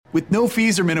With no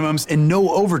fees or minimums and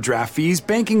no overdraft fees,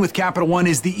 banking with Capital One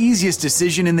is the easiest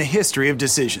decision in the history of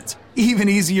decisions. Even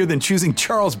easier than choosing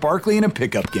Charles Barkley in a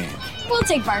pickup game. We'll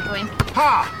take Barkley.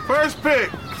 Ha! First pick.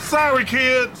 Sorry,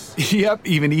 kids. Yep,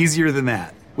 even easier than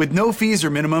that. With no fees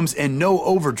or minimums and no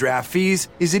overdraft fees,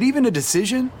 is it even a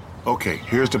decision? Okay,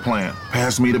 here's the plan.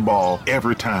 Pass me the ball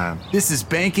every time. This is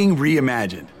banking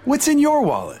reimagined. What's in your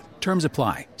wallet? Terms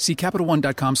apply. See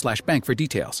CapitalOne.com/bank for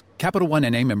details. Capital One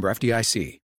N.A. member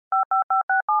FDIC.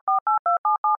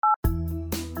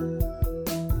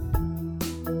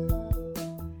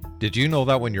 Did you know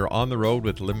that when you're on the road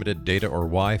with limited data or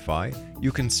Wi-Fi,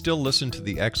 you can still listen to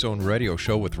the X-Zone Radio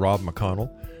Show with Rob McConnell,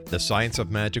 The Science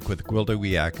of Magic with Gwilda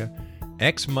Wiyaka,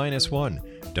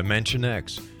 X-1, Dimension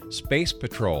X, Space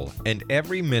Patrol, and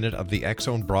every minute of the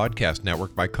X-Zone Broadcast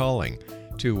Network by calling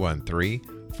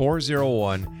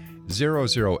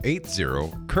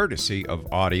 213-401-0080, courtesy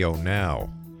of Audio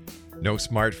Now. No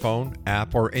smartphone,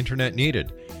 app, or internet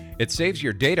needed. It saves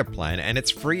your data plan and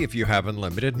it's free if you have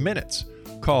unlimited minutes.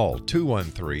 Call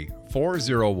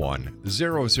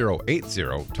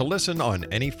 213-401-0080 to listen on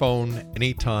any phone,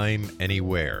 anytime,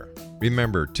 anywhere.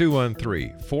 Remember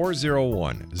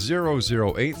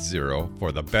 213-401-0080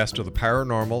 for the best of the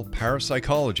paranormal,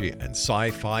 parapsychology, and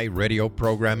sci-fi radio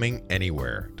programming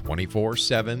anywhere,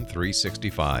 24/7,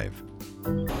 365.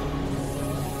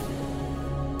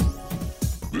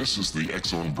 This is the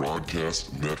X-Zone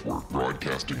Broadcast Network,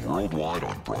 broadcasting worldwide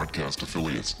on broadcast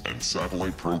affiliates and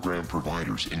satellite program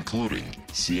providers, including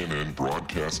CNN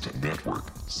Broadcast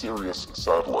Network, Sirius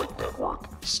Satellite Network,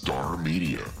 Star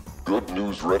Media, Good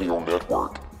News Radio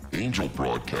Network, Angel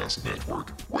Broadcast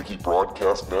Network, Wiki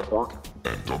Broadcast Network,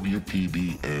 and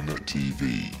WPBN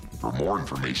TV. For more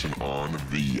information on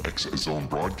the X-Zone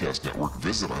Broadcast Network,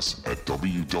 visit us at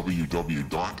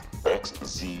www.xzbn.net.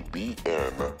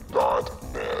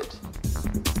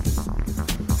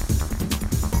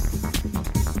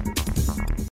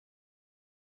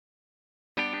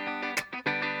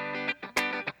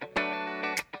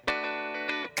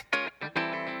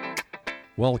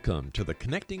 Welcome to the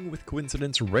Connecting with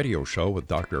Coincidence radio show with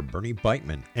Dr. Bernie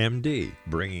Beitman, MD,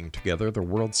 bringing together the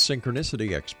world's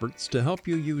synchronicity experts to help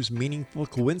you use meaningful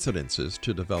coincidences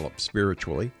to develop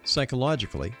spiritually,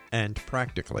 psychologically, and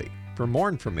practically. For more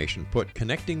information, put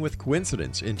Connecting with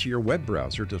Coincidence into your web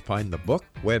browser to find the book,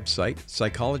 website,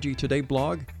 Psychology Today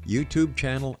blog, YouTube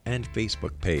channel, and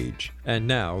Facebook page. And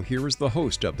now, here is the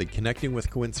host of the Connecting with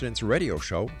Coincidence radio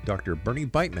show, Dr. Bernie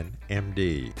Beitman,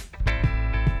 MD.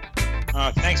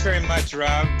 Thanks very much,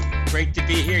 Rob. Great to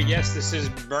be here. Yes, this is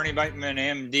Bernie Beitman,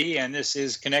 MD, and this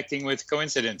is Connecting with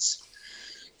Coincidence.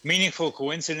 Meaningful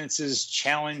coincidences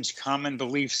challenge common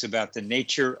beliefs about the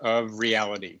nature of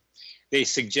reality. They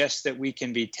suggest that we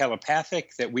can be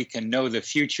telepathic, that we can know the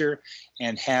future,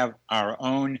 and have our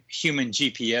own human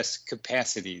GPS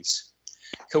capacities.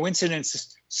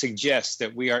 Coincidence suggests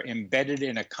that we are embedded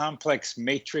in a complex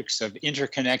matrix of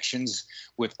interconnections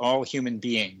with all human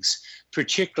beings,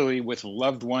 particularly with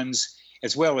loved ones,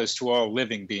 as well as to all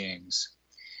living beings.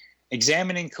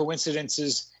 Examining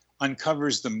coincidences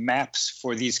uncovers the maps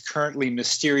for these currently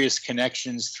mysterious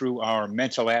connections through our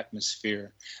mental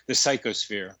atmosphere, the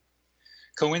psychosphere.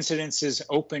 Coincidences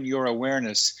open your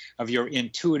awareness of your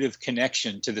intuitive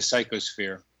connection to the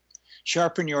psychosphere.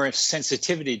 Sharpen your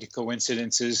sensitivity to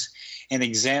coincidences and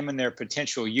examine their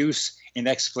potential use and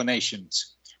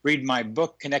explanations. Read my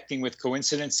book, Connecting with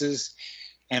Coincidences,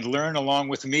 and learn along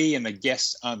with me and the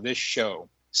guests on this show.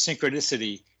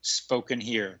 Synchronicity spoken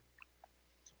here.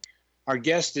 Our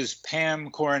guest is Pam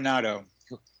Coronado,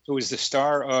 who is the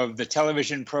star of the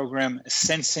television program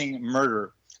Sensing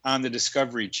Murder on the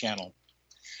Discovery Channel.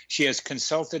 She has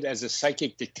consulted as a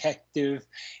psychic detective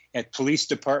at police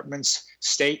departments,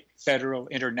 state, federal,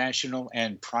 international,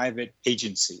 and private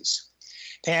agencies.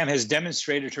 Pam has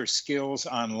demonstrated her skills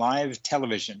on live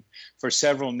television for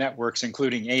several networks,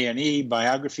 including A&E,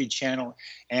 Biography Channel,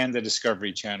 and the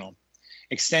Discovery Channel.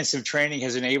 Extensive training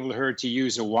has enabled her to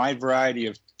use a wide variety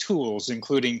of tools,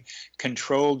 including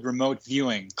controlled remote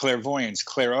viewing, clairvoyance,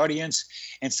 clairaudience,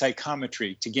 and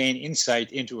psychometry to gain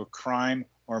insight into a crime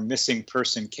or missing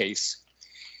person case.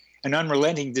 An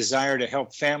unrelenting desire to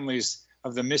help families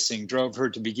of the missing drove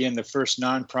her to begin the first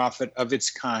nonprofit of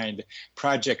its kind,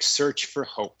 Project Search for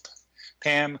Hope.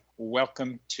 Pam,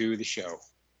 welcome to the show.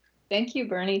 Thank you,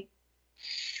 Bernie.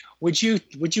 Would you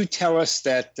tell us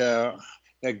that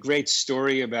great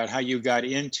story about how you got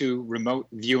into remote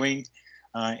viewing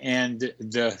and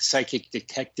the psychic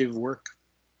detective work?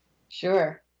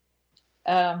 Sure.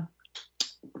 It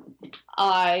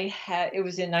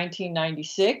was in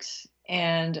 1996,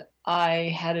 and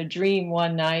I had a dream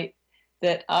one night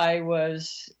that I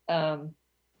was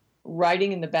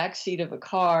riding in the back seat of a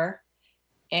car,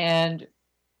 and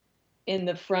in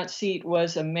the front seat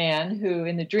was a man who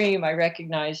in the dream I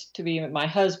recognized to be my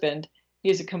husband.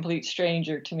 He's a complete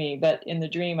stranger to me, but in the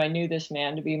dream I knew this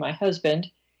man to be my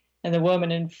husband, and the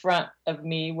woman in front of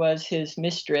me was his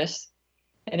mistress.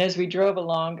 And as we drove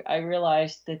along, I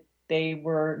realized that they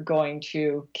were going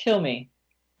to kill me.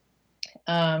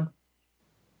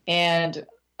 And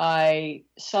I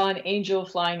saw an angel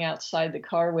flying outside the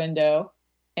car window,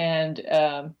 and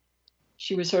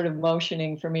she was sort of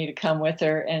motioning for me to come with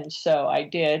her, and so I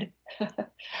did.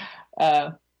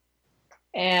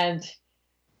 And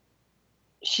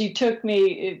she took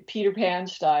me, Peter Pan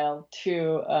style,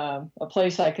 to a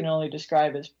place I can only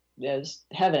describe as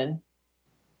heaven.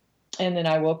 And then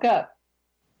I woke up.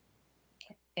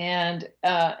 And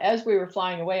as we were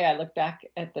flying away, I looked back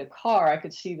at the car. I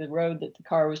could see the road that the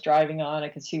car was driving on. I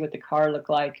could see what the car looked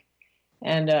like.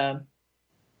 And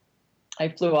I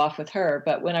flew off with her.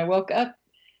 But when I woke up,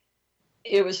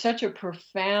 it was such a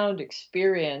profound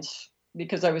experience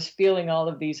because I was feeling all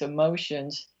of these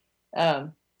emotions. I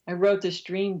wrote this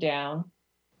dream down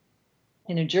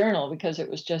in a journal because it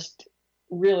was just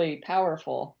really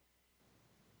powerful.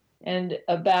 And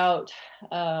about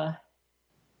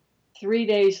 3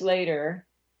 days later,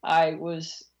 I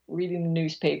was reading the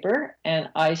newspaper and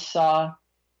I saw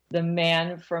the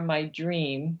man from my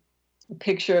dream, a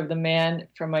picture of the man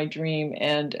from my dream.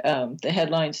 And the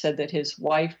headline said that his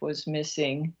wife was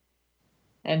missing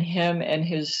and him and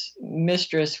his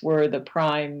mistress were the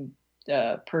prime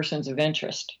persons of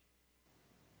interest.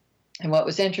 And what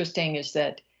was interesting is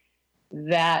that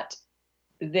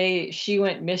she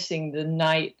went missing the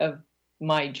night of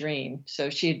my dream.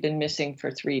 So she had been missing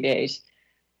for 3 days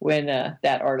when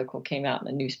that article came out in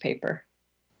the newspaper.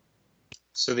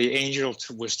 So the angel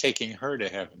was taking her to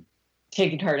heaven.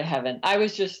 Taking her to heaven. I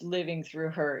was just living through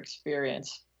her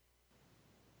experience,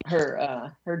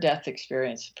 her death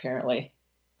experience, apparently.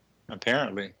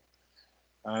 Apparently.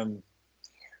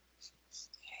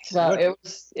 So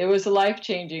it was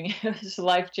life-changing. It was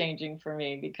life-changing for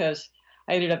me because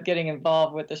I ended up getting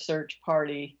involved with the search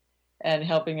party and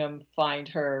helping them find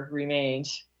her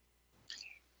remains.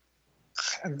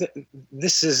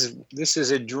 This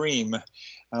is a dream,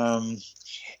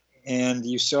 and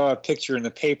you saw a picture in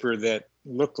the paper that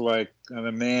looked like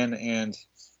a man and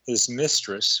his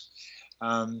mistress.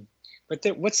 But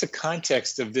what's the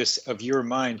context of this, of your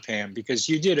mind, Pam? Because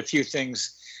you did a few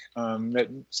things that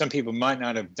some people might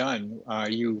not have done.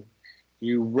 You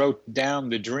wrote down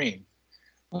the dream.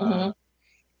 Mm-hmm.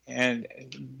 And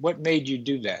what made you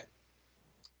do that?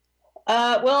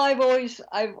 Well,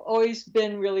 I've always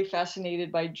been really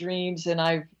fascinated by dreams, and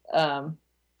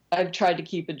I've tried to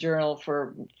keep a journal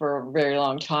for a very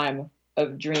long time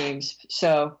of dreams.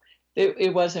 So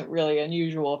it wasn't really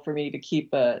unusual for me to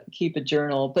keep a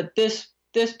journal. But this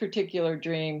particular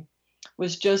dream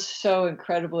was just so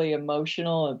incredibly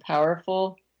emotional and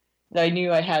powerful that I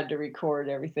knew I had to record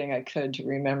everything I could to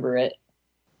remember it.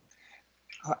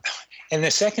 And the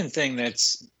second thing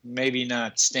that's maybe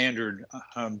not standard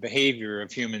behavior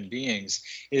of human beings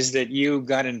is that you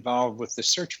got involved with the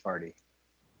search party.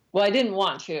 Well, I didn't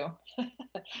want to.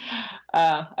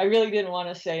 I really didn't want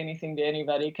to say anything to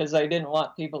anybody because I didn't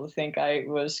want people to think I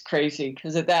was crazy,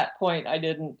 because at that point I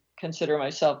didn't consider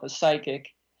myself a psychic.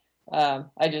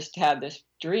 I just had this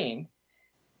dream.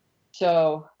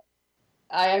 So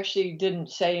I actually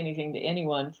didn't say anything to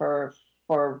anyone for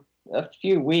a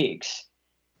few weeks.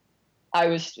 I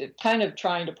was kind of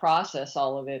trying to process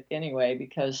all of it anyway,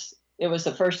 because it was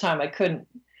the first time I couldn't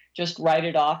just write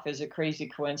it off as a crazy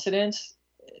coincidence,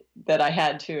 that I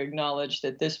had to acknowledge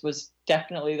that this was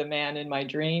definitely the man in my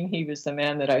dream. He was the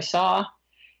man that I saw.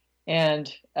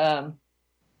 And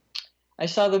I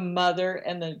saw the mother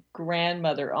and the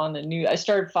grandmother on the news. I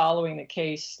started following the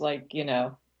case like,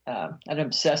 an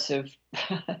obsessive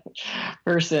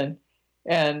person.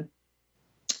 And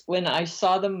when I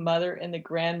saw the mother and the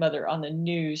grandmother on the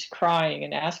news crying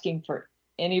and asking for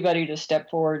anybody to step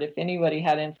forward, if anybody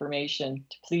had information,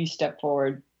 to please step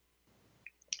forward,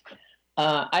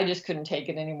 I just couldn't take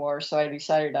it anymore. So I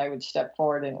decided I would step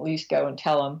forward and at least go and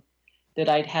tell them that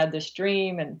I'd had this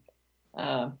dream, and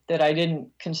that I didn't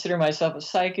consider myself a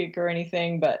psychic or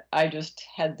anything, but I just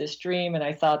had this dream, and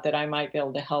I thought that I might be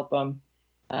able to help them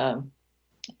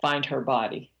find her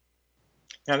body.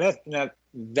 Now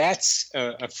that's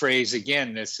a phrase,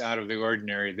 again, that's out of the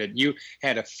ordinary, that you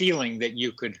had a feeling that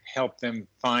you could help them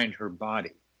find her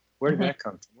body. Where did that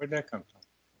come from? Where did that come from?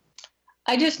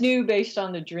 I just knew based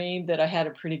on the dream that I had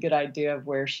a pretty good idea of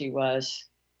where she was.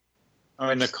 Oh,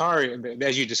 in the car,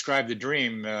 as you described the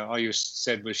dream, all you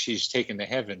said was she's taken to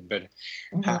heaven. But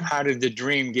how did the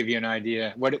dream give you an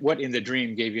idea? What in the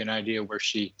dream gave you an idea where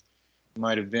she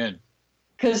might have been?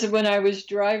 Because when I was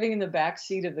driving in the back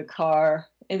seat of the car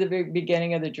in the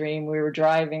beginning of the dream, we were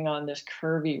driving on this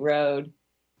curvy road,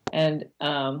 and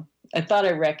I thought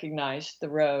I recognized the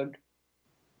road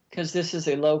because this was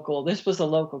a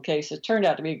local case. It turned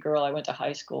out to be a girl I went to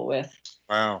high school with.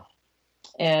 Wow.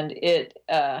 And it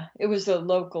was a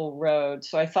local road,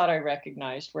 so I thought I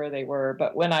recognized where they were.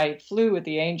 But when I flew with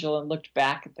the angel and looked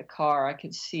back at the car, I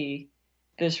could see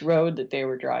this road that they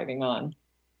were driving on.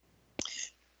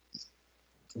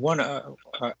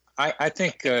 I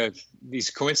think these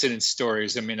coincidence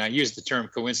stories, I mean, I use the term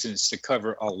coincidence to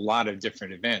cover a lot of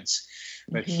different events,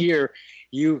 but here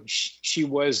she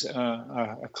was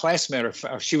a classmate,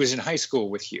 she was in high school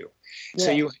with you. Yeah.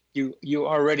 So you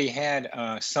already had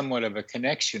somewhat of a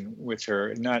connection with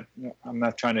her. I'm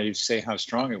not trying to say how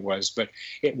strong it was, but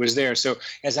it was there. So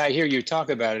as I hear you talk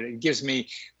about it, it gives me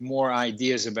more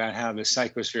ideas about how the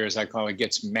psychosphere, as I call it,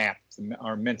 gets mapped,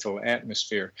 our mental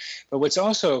atmosphere. But what's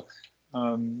also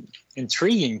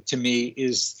intriguing to me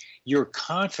is your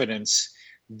confidence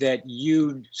that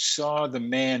you saw the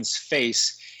man's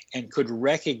face and could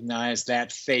recognize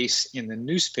that face in the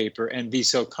newspaper and be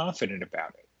so confident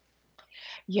about it.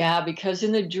 Yeah, because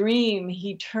in the dream,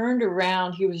 he turned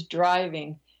around, he was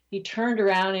driving, he turned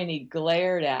around and he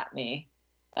glared at me.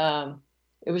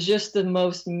 It was just the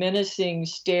most menacing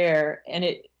stare, and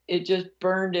it just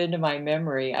burned into my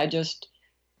memory.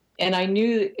 And I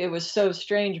knew it was so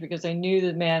strange because I knew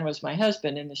the man was my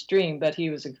husband in this dream, but he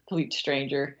was a complete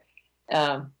stranger.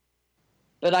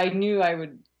 But I knew I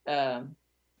would,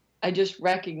 I just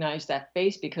recognized that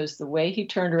face because the way he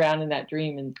turned around in that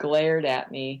dream and glared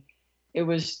at me,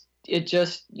 it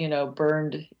just,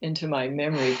 burned into my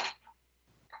memory.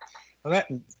 Well,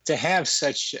 to have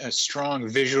such a strong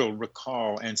visual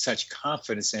recall and such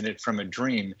confidence in it from a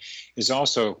dream is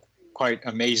also quite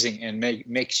amazing and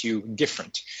makes you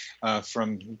different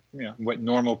from what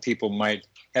normal people might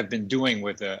have been doing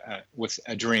with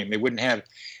a dream. They wouldn't have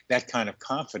that kind of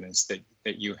confidence that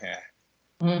you had.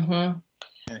 Mm-hmm.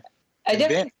 I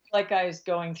definitely feel like I was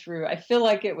going through. I feel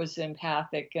like it was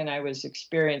empathic, and I was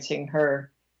experiencing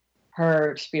her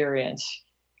experience.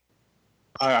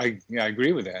 I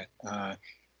agree with that.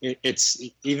 It's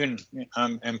even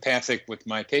I'm empathic with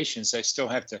my patients. I still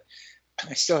have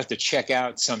to check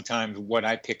out sometimes what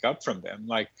I pick up from them.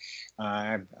 Like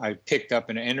I picked up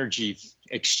an energy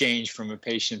exchange from a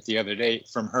patient the other day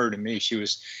from her to me. She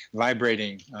was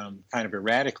vibrating kind of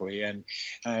erratically, and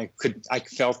I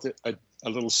felt a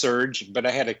little surge, but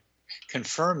I had to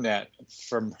confirm that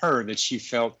from her that she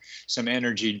felt some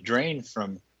energy drain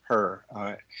from her.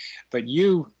 But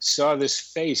you saw this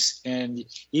face, and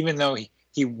even though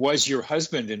he was your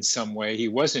husband in some way, he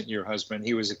wasn't your husband.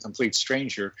 He was a complete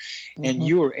stranger. Mm-hmm. And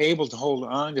you were able to hold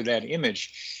on to that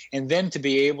image, and then to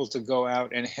be able to go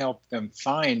out and help them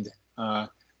find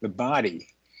the body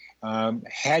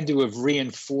had to have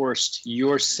reinforced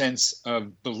your sense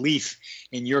of belief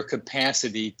in your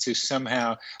capacity to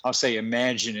somehow, I'll say,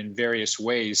 imagine in various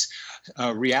ways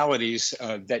realities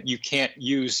that you can't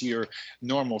use your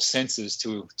normal senses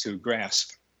to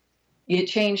grasp. It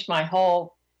changed my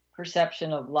whole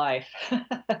perception of life.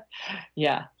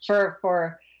 Yeah,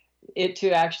 for it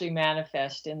to actually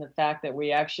manifest in the fact that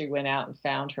we actually went out and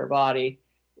found her body.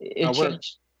 It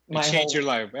changed your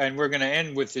life. And we're going to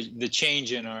end with the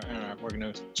change in our we're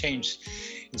going to change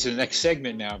into the next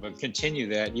segment now, but continue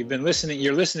that. You're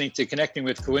listening to Connecting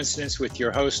with Coincidence with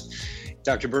your host,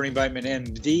 Dr. Bernie Beitman,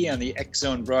 MD, on the X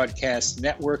Zone Broadcast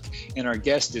Network, and our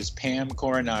guest is Pam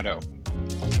Coronado.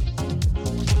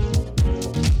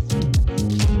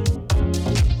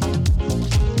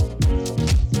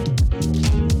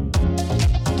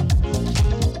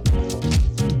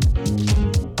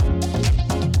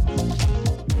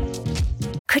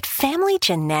 Could family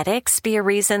genetics be a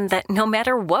reason that no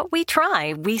matter what we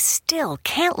try, we still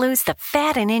can't lose the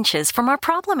fat and inches from our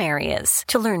problem areas?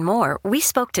 To learn more, we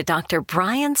spoke to Dr.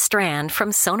 Brian Strand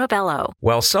from Sonobello.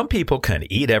 While some people can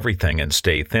eat everything and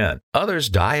stay thin, others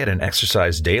diet and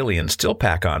exercise daily and still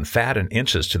pack on fat and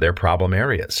inches to their problem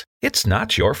areas. It's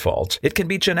not your fault. It can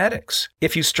be genetics.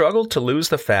 If you struggle to lose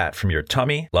the fat from your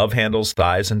tummy, love handles,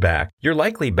 thighs, and back, you're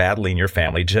likely battling your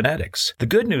family genetics. The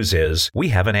good news is we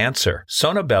have an answer.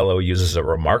 Sonobello uses a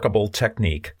remarkable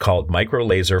technique called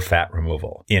micro-laser fat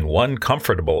removal. In one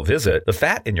comfortable visit, the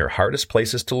fat in your hardest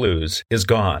places to lose is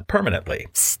gone permanently.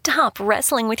 Stop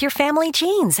wrestling with your family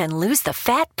genes and lose the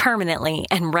fat permanently.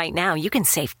 And right now, you can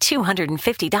save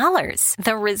 $250.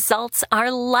 The results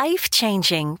are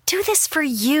life-changing. Do this for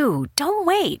you. Ooh, don't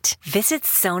wait. Visit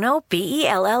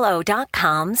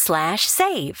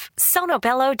sonobello.com/save.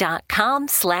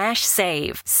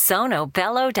 sonobello.com/save.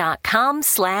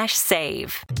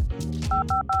 sonobello.com/save.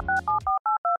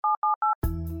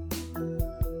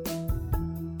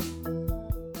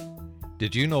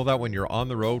 Did you know that when you're on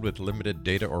the road with limited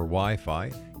data or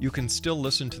Wi-Fi, you can still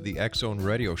listen to the X-Zone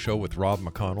Radio Show with Rob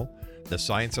McConnell, The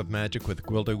Science of Magic with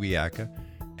Gwilda Wiyaka,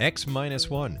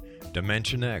 X-1,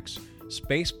 Dimension X,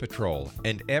 Space Patrol,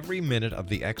 and every minute of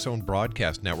the X-Zone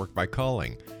Broadcast Network by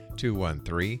calling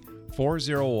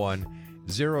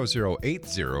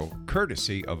 213-401-0080,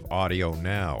 courtesy of Audio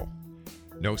Now.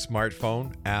 No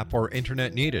smartphone, app, or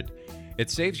internet needed. It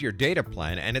saves your data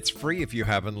plan, and it's free if you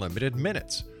have unlimited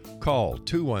minutes. Call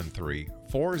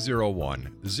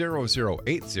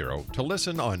 213-401-0080 to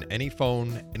listen on any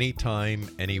phone, anytime,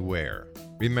 anywhere.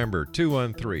 Remember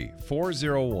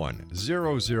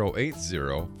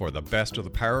 213-401-0080 for the best of the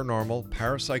paranormal,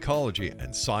 parapsychology, and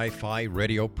sci-fi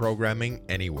radio programming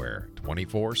anywhere,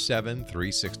 24/7,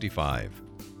 365.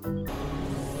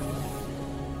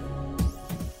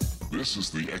 This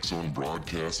is the X-Zone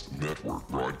Broadcast Network,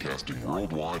 broadcasting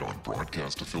worldwide on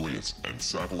broadcast affiliates and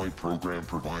satellite program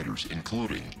providers,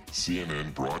 including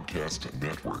CNN Broadcast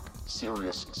Network,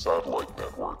 Sirius Satellite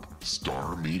Network,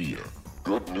 Star Media,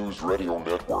 Good News Radio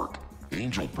Network,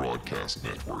 Angel Broadcast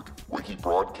Network, Wiki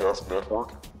Broadcast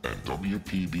Network, and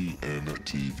WPBN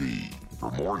TV.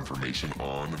 For more information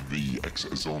on the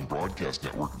X-Zone Broadcast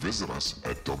Network, visit us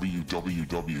at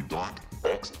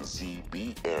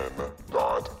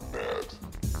www.xzbn.net.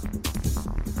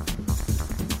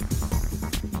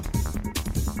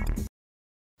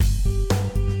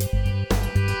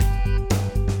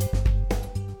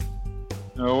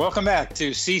 Welcome back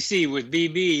to CC with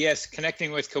BB. Yes,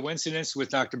 Connecting with Coincidence with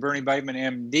Dr. Bernie Beitman,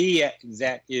 MD.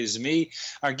 That is me.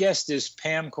 Our guest is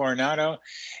Pam Coronado,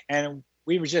 and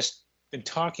we were just been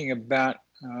talking about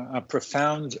a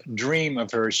profound dream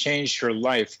of hers changed her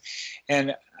life.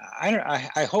 And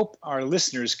I hope our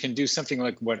listeners can do something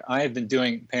like what I've been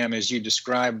doing, Pam, as you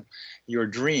describe your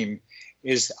dream,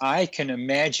 is I can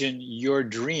imagine your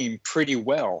dream pretty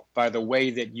well by the way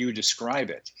that you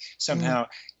describe it. Somehow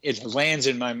it lands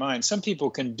in my mind. Some people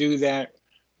can do that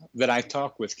I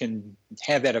talk with, can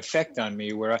have that effect on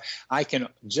me where I can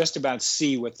just about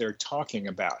see what they're talking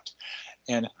about.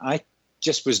 And I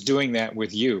just was doing that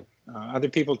with you. Other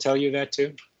people tell you that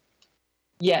too?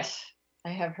 Yes, I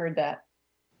have heard that.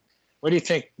 What do you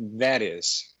think that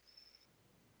is?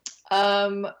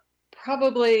 Probably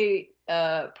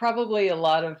a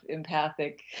lot of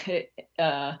empathic,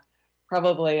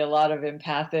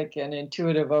 and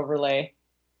intuitive overlay.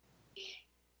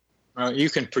 Well, you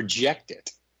can project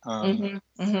it, and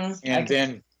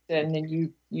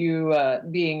then you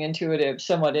being intuitive,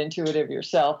 somewhat intuitive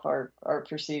yourself, are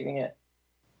perceiving it.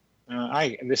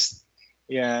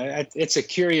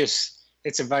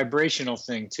 It's a vibrational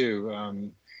thing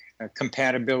too.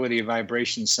 Compatibility of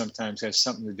vibrations sometimes has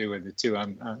something to do with it too.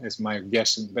 As my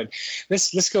guess. But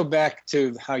let's go back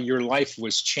to how your life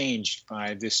was changed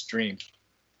by this dream.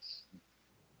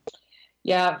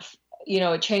 Yeah,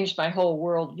 it changed my whole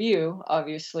worldview,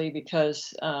 obviously,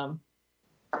 because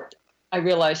I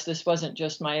realized this wasn't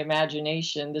just my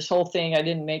imagination. This whole thing, I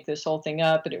didn't make this whole thing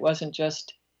up, and it wasn't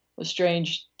just a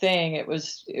strange thing. It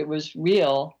was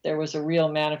real. There was a real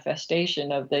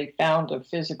manifestation they found a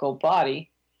physical body.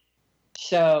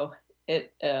 So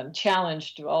it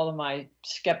challenged all of my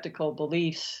skeptical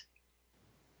beliefs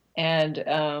and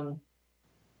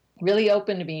really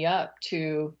opened me up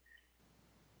to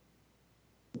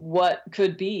what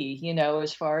could be,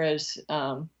 as far as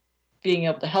being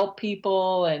able to help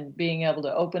people and being able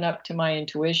to open up to my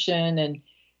intuition and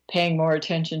paying more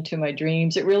attention to my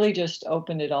dreams. It really just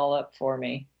opened it all up for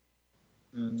me.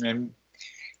 And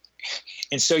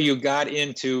so you got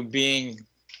into being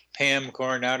Pam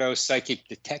Coronado, psychic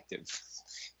detective.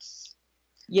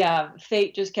 Yeah,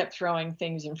 fate just kept throwing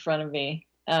things in front of me.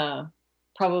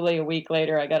 Probably a week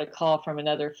later, I got a call from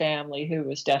another family who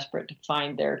was desperate to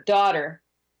find their daughter.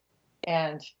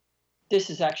 And this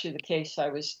is actually the case I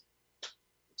was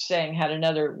saying had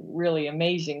another really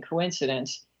amazing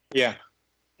coincidence. Yeah.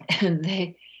 And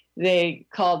they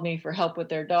called me for help with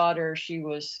their daughter. She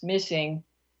was missing.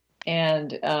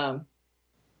 And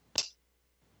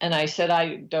I said,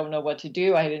 I don't know what to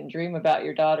do. I didn't dream about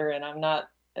your daughter, and I'm not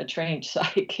a trained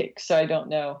psychic, so I don't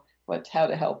know how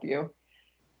to help you.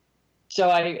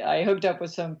 So I hooked up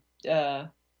with some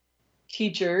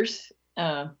teachers,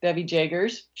 Bevy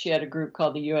Jagers. She had a group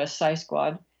called the U.S. Psi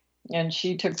Squad, and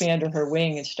she took me under her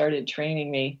wing and started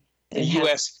training me. The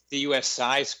U.S.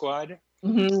 Psi Squad?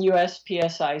 Mm-hmm, U.S.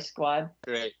 PSI Squad.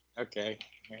 Great. Okay.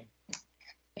 Okay.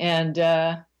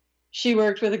 And she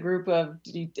worked with a group of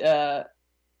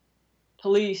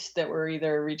police that were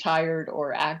either retired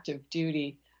or active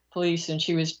duty police, and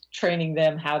she was training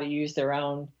them how to use their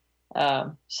own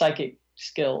psychic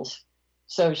skills.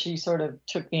 So she sort of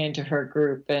took me into her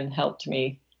group and helped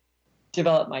me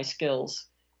develop my skills.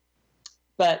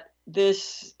 But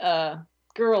this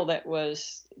girl that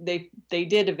was, they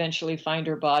did eventually find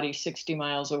her body 60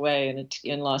 miles away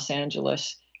in Los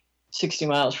Angeles, 60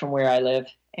 miles from where I live.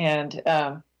 And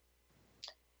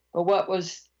but what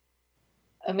was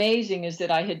amazing is that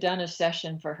I had done a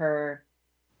session for her,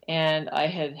 and I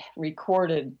had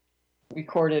recorded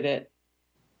it,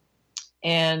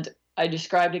 and I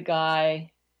described a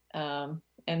guy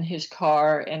and his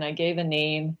car, and I gave a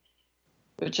name,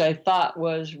 which I thought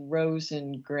was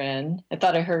Rosengren. I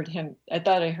thought I heard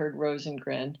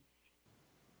Rosengren,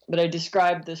 but I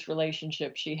described this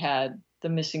relationship the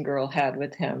missing girl had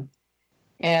with him.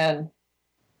 And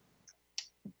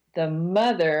the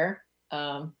mother,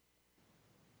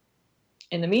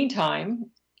 in the meantime,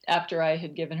 after I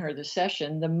had given her the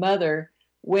session, the mother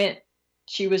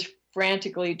she was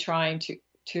frantically trying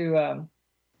to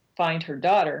find her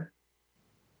daughter.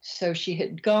 So she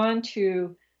had gone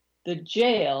to the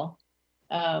jail.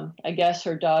 I guess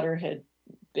her daughter had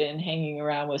been hanging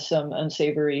around with some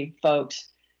unsavory folks,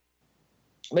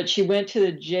 but she went to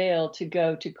the jail to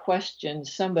go to question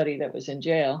somebody that was in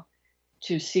jail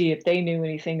to see if they knew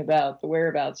anything about the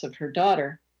whereabouts of her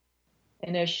daughter.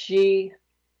 And as she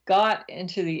got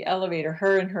into the elevator,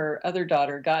 her and her other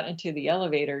daughter got into the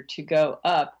elevator to go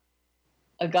up,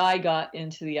 a guy got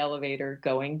into the elevator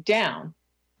going down.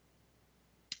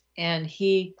 And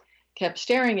he kept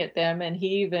staring at them, and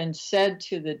he even said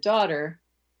to the daughter,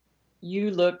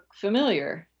 "You look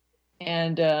familiar."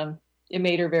 And it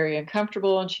made her very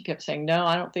uncomfortable, and she kept saying, "No,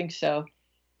 I don't think so."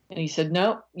 And he said,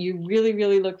 "No, you really,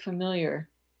 really look familiar."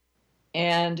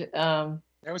 And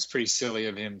that was pretty silly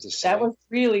of him to say. That was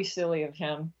really silly of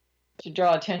him to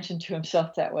draw attention to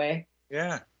himself that way.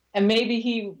 Yeah. And maybe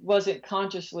he wasn't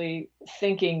consciously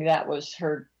thinking that was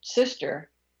her sister,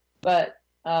 but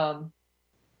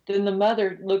then the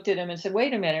mother looked at him and said,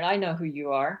 "Wait a minute, I know who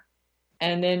you are."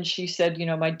 And then she said,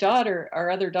 "My daughter, our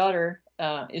other daughter,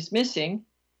 is missing,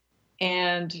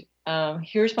 and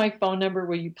here's my phone number.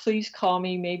 Will you please call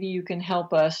me? Maybe you can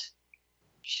help us.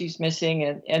 She's missing."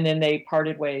 And then they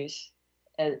parted ways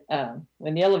when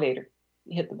the elevator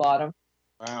hit the bottom.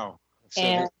 Wow.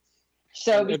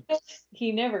 So because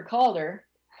he never called her,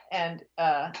 and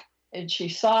she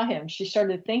saw him, she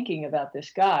started thinking about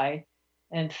this guy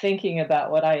and thinking about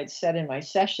what I had said in my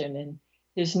session, and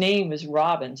his name was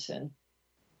Robinson.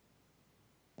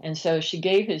 And so she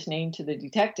gave his name to the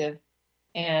detective,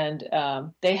 and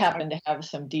they happened to have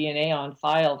some DNA on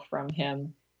file from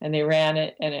him, and they ran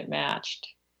it, and it matched.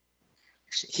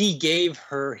 He gave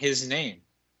her his name.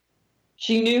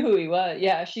 She knew who he was.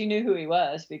 Yeah, she knew who he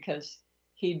was because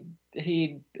he'd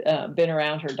been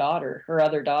around her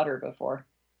other daughter before.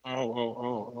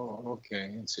 Oh, okay.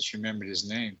 And so she remembered his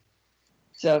name.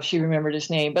 So she remembered his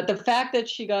name. But the fact that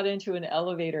she got into an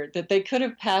elevator, that they could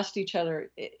have passed each other,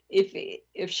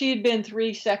 if she had been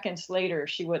 3 seconds later,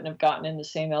 she wouldn't have gotten in the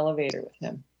same elevator with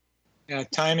him. Yeah,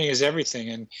 timing is everything.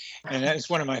 And that's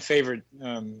one of my favorite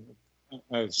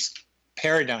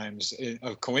paradigms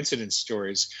of coincidence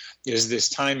stories, is this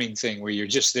timing thing where you're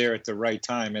just there at the right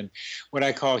time. And what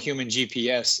I call human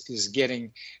GPS is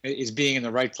being in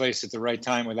the right place at the right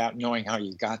time without knowing how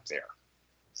you got there.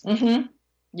 Mm-hmm.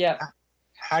 Yeah.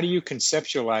 How do you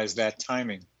conceptualize that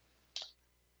timing?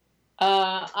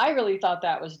 I really thought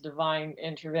that was divine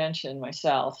intervention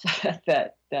myself,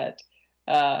 that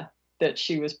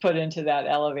she was put into that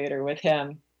elevator with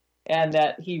him, and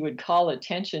that he would call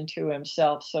attention to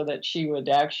himself so that she would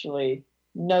actually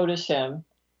notice him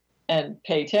and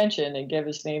pay attention and give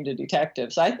his name to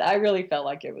detectives. I really felt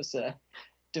like it was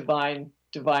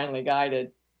divinely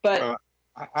guided. But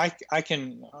I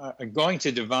can going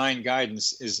to divine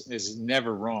guidance is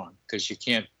never wrong, because you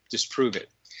can't disprove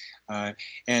it.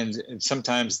 And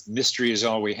sometimes mystery is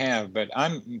all we have. But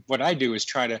what I do is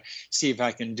try to see if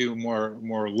I can do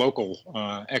more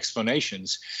local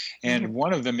explanations. And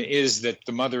one of them is that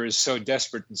the mother is so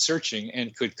desperate and searching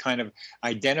and could kind of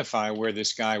identify where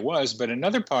this guy was. But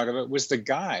another part of it was the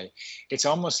guy. It's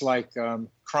almost like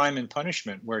Crime and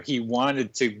Punishment, where he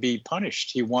wanted to be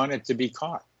punished. He wanted to be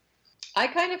caught. I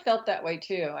kind of felt that way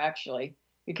too, actually,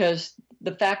 because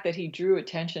the fact that he drew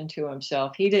attention to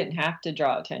himself, he didn't have to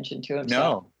draw attention to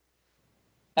himself.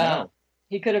 No.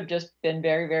 He could have just been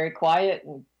very, very quiet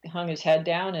and hung his head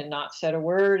down and not said a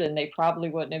word, and they probably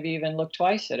wouldn't have even looked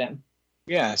twice at him.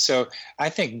 Yeah, so I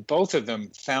think both of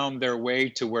them found their way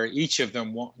to where each of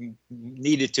them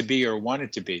needed to be or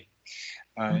wanted to be.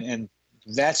 And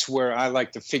that's where I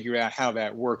like to figure out how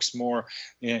that works more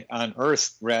on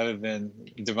Earth rather than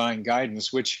divine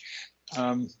guidance, which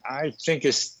I think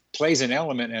plays an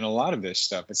element in a lot of this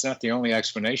stuff. It's not the only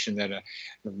explanation that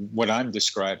what I'm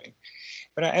describing.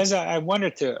 But as I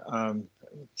wanted to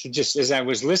just, as I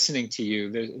was listening to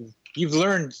you, you've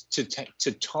learned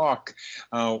to talk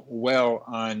well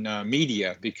on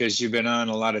media because you've been on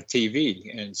a lot of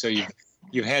TV, and so you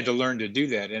had to learn to do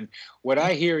that. And what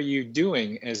I hear you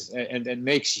doing and it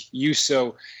makes you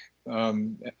so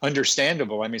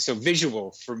understandable. I mean, so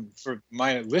visual for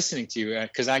my listening to you,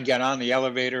 because I got on the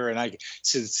elevator and I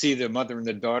see the mother and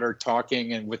the daughter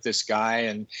talking and with this guy,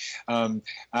 and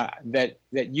that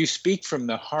you speak from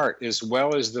the heart as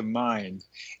well as the mind.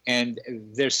 And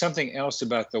there's something else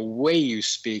about the way you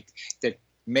speak that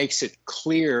makes it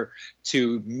clear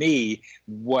to me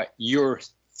what you're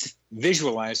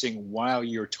visualizing while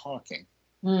you're talking.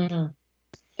 Mm-hmm.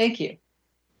 Thank you.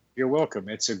 You're welcome.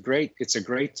 It's a great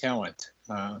talent.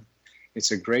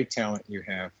 It's a great talent you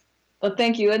have. Well,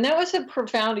 thank you. And that was a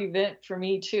profound event for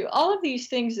me too. All of these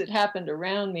things that happened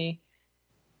around me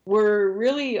were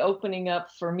really opening up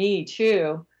for me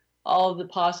too, all of the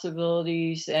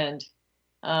possibilities and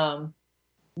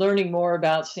learning more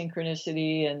about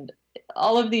synchronicity and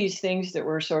all of these things that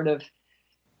were sort of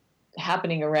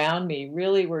happening around me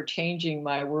really were changing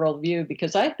my worldview,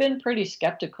 because I've been pretty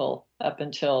skeptical up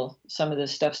until some of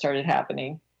this stuff started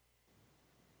happening.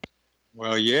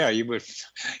 Well, yeah, you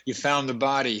found the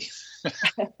body.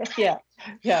 Yeah.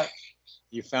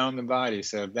 You found the body,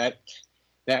 so that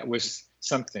was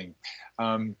something.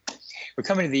 We're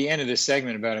coming to the end of this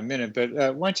segment in about a minute,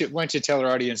 but why don't you tell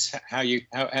our audience how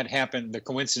it happened, the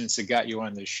coincidence that got you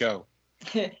on this show?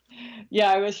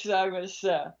 Yeah,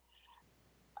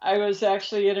 I was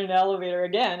actually in an elevator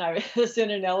again. I was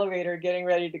in an elevator getting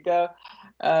ready to go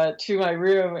to my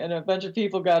room, and a bunch of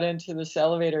people got into this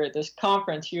elevator at this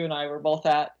conference you and I were both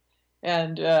at,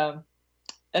 and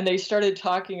they started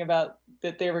talking about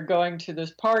that they were going to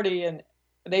this party, and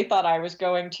they thought I was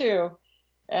going too.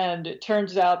 And it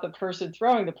turns out the person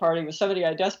throwing the party was somebody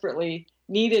I desperately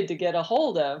needed to get a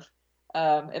hold of,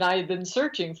 and I had been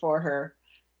searching for her.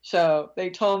 So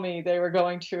they told me they were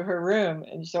going to her room,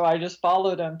 and so I just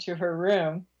followed them to her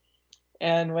room.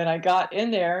 And when I got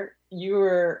in there, you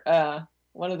were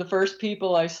one of the first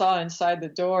people I saw inside the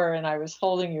door, and I was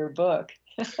holding your book.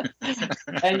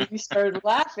 And you started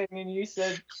laughing, and you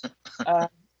said,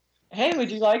 hey, would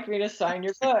you like me to sign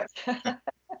your book?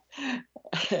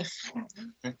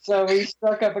 So we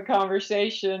struck up a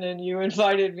conversation, and you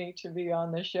invited me to be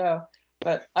on the show.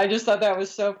 But I just thought that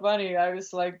was so funny. I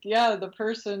was like, yeah, the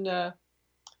person,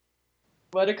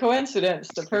 what a coincidence.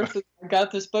 The person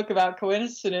got this book about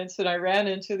coincidence, and I ran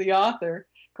into the author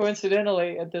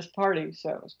coincidentally at this party. So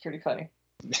it was pretty funny.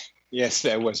 Yes,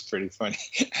 that was pretty funny.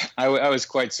 I was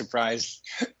quite surprised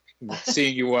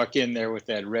seeing you walk in there with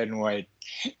that red and white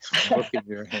book in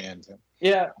your hand.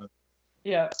 Yeah.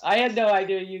 I had no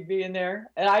idea you'd be in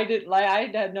there, and I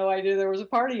had no idea there was a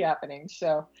party happening.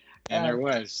 So. And there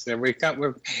was.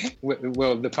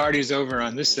 Well, the party's over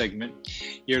on this segment.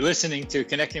 You're listening to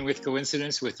Connecting with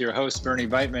Coincidence with your host, Bernie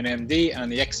Beitman, MD, on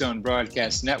the X-Zone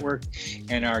Broadcast Network.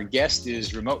 And our guest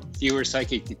is remote viewer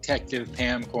psychic detective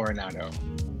Pam Coronado.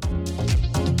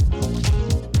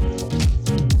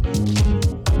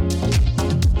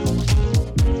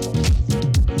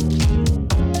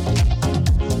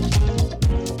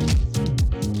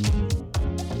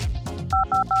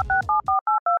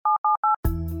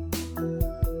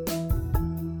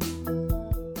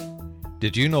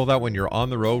 Did you know that when you're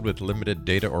on the road with limited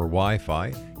data or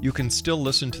Wi-Fi, you can still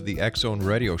listen to the X-Zone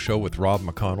Radio Show with Rob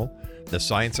McConnell, The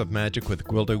Science of Magic with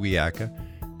Gwilda Wiyaka,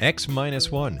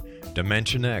 X-1,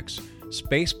 Dimension X,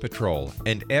 Space Patrol,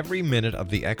 and every minute of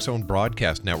the X-Zone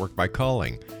Broadcast Network by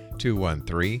calling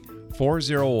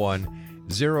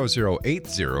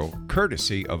 213-401-0080,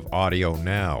 courtesy of Audio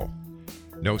Now.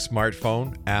 No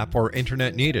smartphone, app, or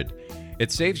internet needed.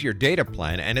 It saves your data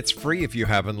plan, and it's free if you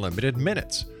have unlimited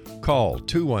minutes. Call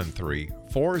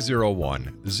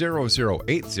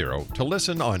 213-401-0080 to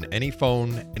listen on any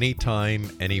phone, anytime,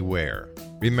 anywhere.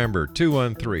 Remember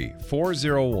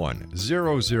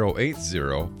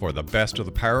 213-401-0080 for the best of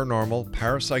the paranormal,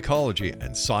 parapsychology,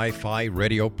 and sci-fi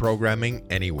radio programming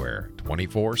anywhere,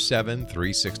 24/7,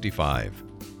 365.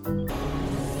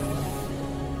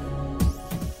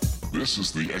 This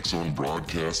is the X-Zone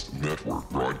Broadcast Network,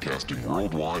 broadcasting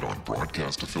worldwide on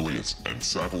broadcast affiliates and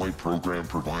satellite program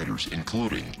providers,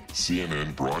 including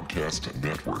CNN Broadcast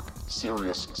Network,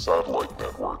 Sirius Satellite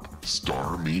Network,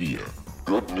 Star Media,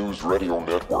 Good News Radio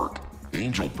Network,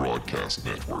 Angel Broadcast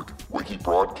Network, Wiki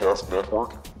Broadcast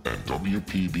Network, and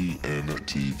WPBN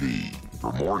TV.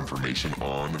 For more information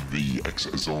on the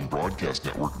X-Zone Broadcast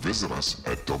Network, visit us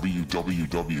at www.xzbn.net.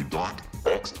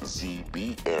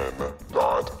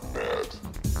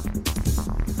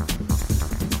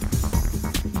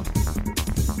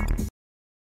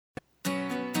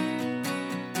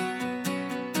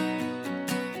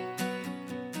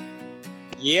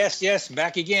 Yes,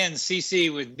 back again.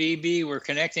 CC with BB. We're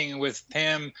connecting with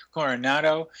Pam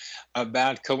Coronado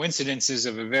about coincidences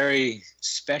of a very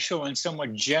special and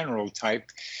somewhat general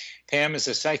type. Pam is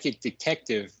a psychic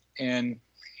detective, and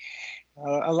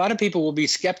a lot of people will be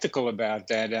skeptical about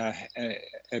that,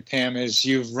 Pam, as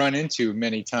you've run into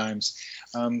many times.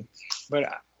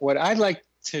 But what I'd like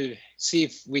to see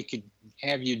if we could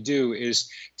have you do is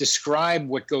describe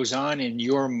what goes on in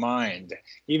your mind,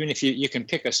 even if you can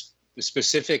pick a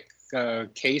specific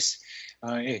case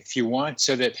if you want,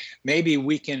 so that maybe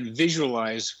we can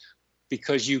visualize,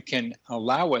 because you can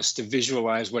allow us to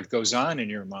visualize what goes on in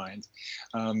your mind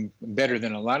better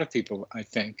than a lot of people, I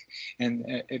think.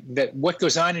 And that what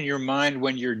goes on in your mind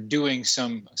when you're doing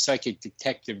some psychic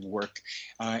detective work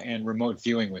and remote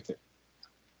viewing with it.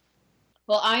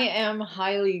 Well, I am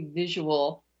highly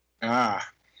visual. Yeah,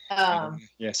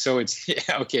 so it's,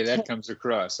 okay, that comes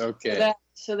across. Okay.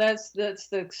 So that's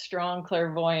the strong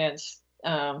clairvoyance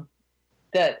and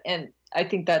I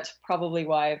think that's probably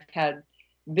why I've had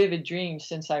vivid dreams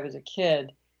since I was a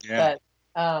kid. Yeah.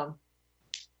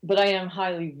 But I am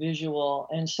highly visual,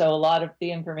 and so a lot of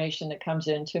the information that comes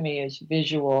into me is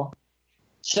visual.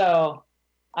 So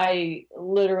I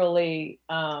literally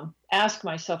ask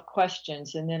myself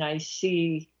questions, and then I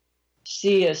see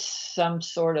some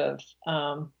sort of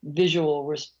visual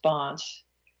response.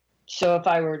 So if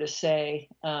I were to say,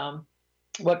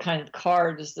 what kind of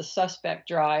car does the suspect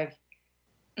drive?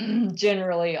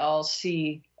 Generally, I'll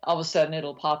see, all of a sudden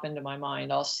it'll pop into my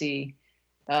mind. I'll see,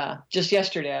 just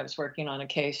yesterday I was working on a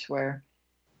case where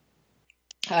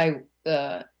I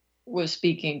was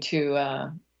speaking to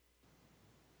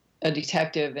a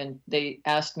detective, and they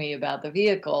asked me about the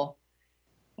vehicle.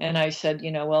 And I said,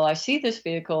 well, I see this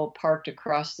vehicle parked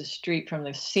across the street from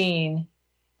the scene,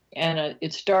 and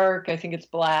it's dark. I think it's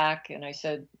black. And I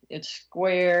said, it's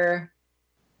square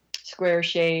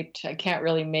shaped. I can't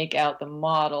really make out the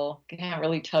model. Can't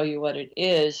really tell you what it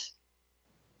is.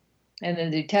 And the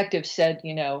detective said,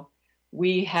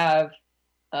 we have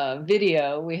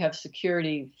video, we have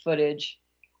security footage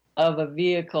of a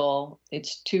vehicle.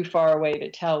 It's too far away to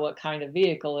tell what kind of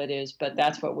vehicle it is, but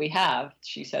that's what we have.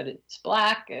 She said it's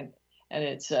black and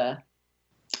it's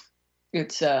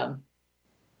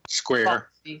square.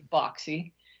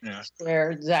 Boxy. Yeah.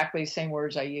 Square, exactly the same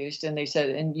words I used. And they said,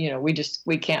 and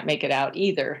we can't make it out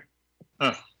either.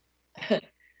 Huh.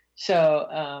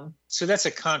 So that's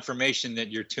a confirmation that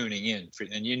you're tuning in for,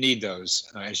 and you need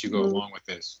those as you go along with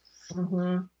this.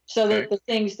 Mm-hmm. So that the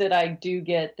things that I do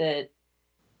get that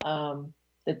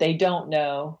they don't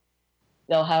know,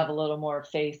 they'll have a little more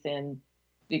faith in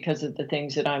because of the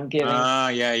things that I'm giving.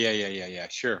 Yeah.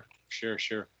 Sure.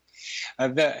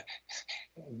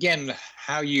 Again,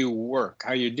 how you work,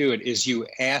 how you do it is you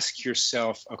ask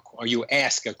yourself, or you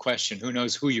ask a question. Who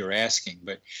knows who you're asking,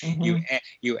 but you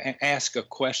ask a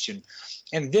question.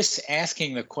 And this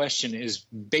asking the question is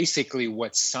basically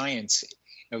what science,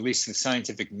 at least the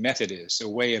scientific method, is, a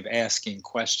way of asking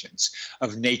questions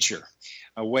of nature,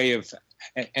 a way of,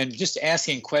 and just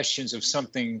asking questions of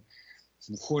something.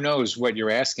 Who knows what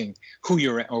you're asking, who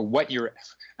you're, or what you're,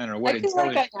 I don't know what. I feel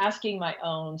like I'm asking my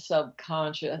own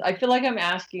subconscious. I feel like I'm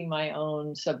asking my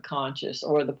own subconscious,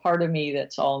 or the part of me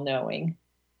that's all knowing,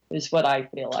 is what I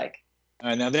feel like.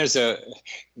 Now there's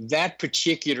that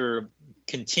particular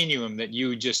continuum that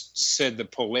you just said, the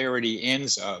polarity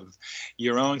ends of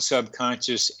your own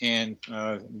subconscious and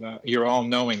your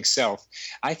all-knowing self.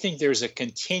 I think there's a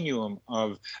continuum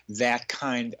of that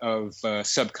kind of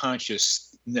subconsciousness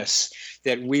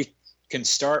that we can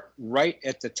start right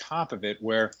at the top of it,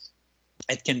 where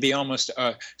it can be almost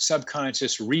a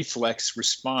subconscious reflex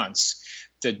response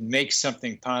that makes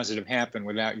something positive happen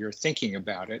without your thinking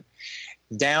about it,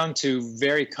 down to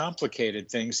very complicated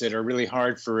things that are really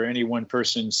hard for any one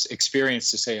person's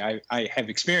experience to say, I have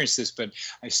experienced this, but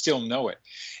I still know it.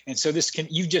 And so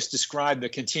you just described the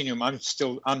continuum. I'm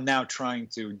now trying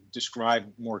to describe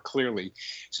more clearly.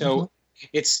 So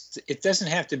it doesn't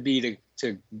have to be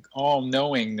to all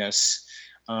knowingness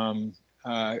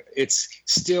it's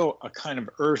still a kind of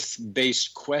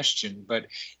earth-based question, but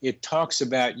it talks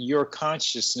about your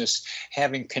consciousness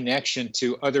having connection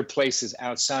to other places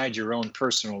outside your own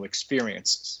personal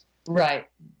experiences. Right.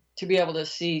 To be able to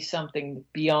see something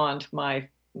beyond my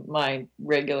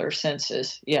regular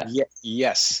senses. Yeah.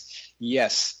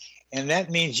 Yes. And that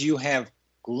means you have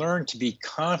learned to be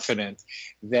confident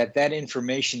that that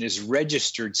information is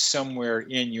registered somewhere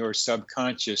in your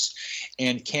subconscious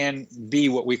and can be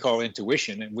what we call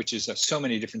intuition, which is so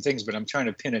many different things, but I'm trying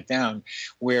to pin it down,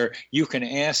 where you can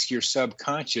ask your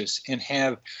subconscious and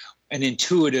have an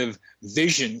intuitive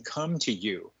vision come to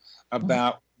you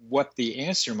about what the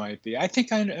answer might be. I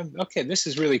think okay, this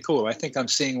is really cool. I think I'm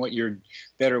seeing what you're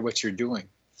doing.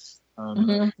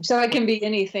 So it can be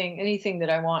anything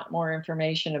that I want more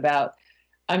information about.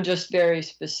 I'm just very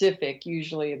specific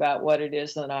usually about what it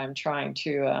is that I'm trying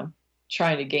to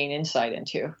gain insight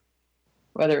into,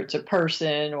 whether it's a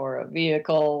person or a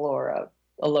vehicle or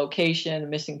a location, a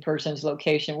missing person's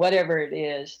location, whatever it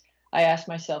is. I ask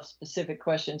myself specific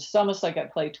questions. It's almost like I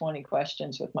play 20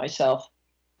 questions with myself.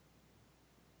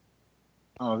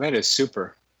 Oh, that is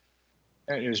super.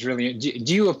 That is really.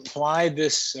 Do you apply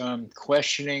this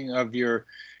questioning of your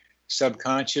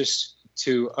subconscious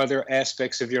to other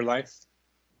aspects of your life?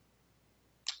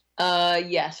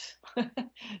 Yes,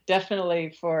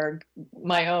 definitely. For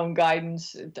my own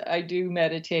guidance, I do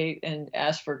meditate and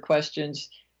ask for questions,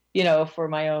 for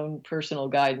my own personal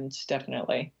guidance,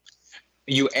 definitely.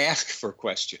 You ask for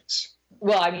questions?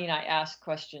 Well, I mean, I ask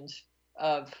questions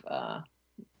of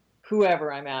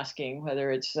whoever I'm asking,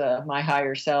 whether it's my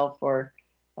higher self or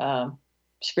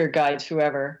spirit guides,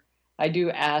 whoever. I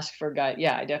do ask for guide.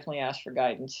 Yeah, I definitely ask for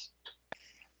guidance.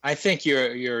 I think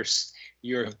your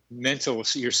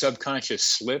subconscious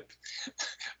slip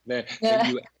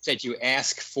that you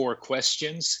ask for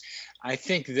questions. I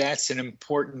think that's an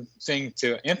important thing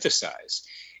to emphasize,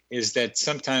 is that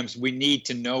sometimes we need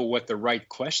to know what the right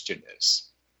question is.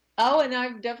 Oh, and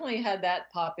I've definitely had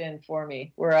that pop in for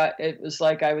me, where it was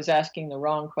like I was asking the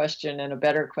wrong question and a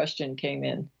better question came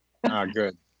in.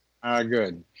 Good.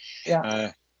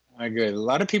 Yeah. Good. A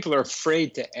lot of people are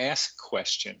afraid to ask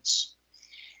questions.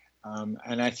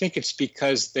 And I think it's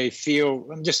because they feel,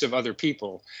 just of other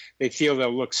people, they feel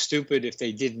they'll look stupid if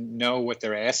they didn't know what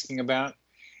they're asking about.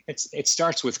 It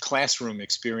starts with classroom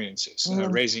experiences,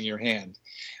 raising your hand.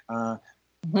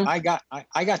 I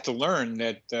got to learn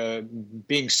that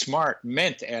being smart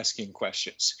meant asking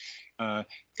questions,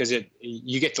 because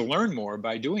you get to learn more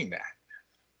by doing that.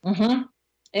 Mm-hmm.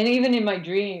 And even in my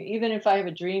dream, even if I have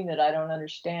a dream that I don't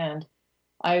understand,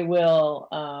 I will.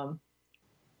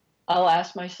 I'll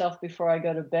ask myself before I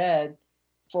go to bed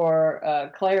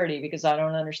for clarity, because I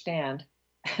don't understand.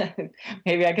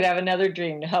 Maybe I could have another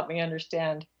dream to help me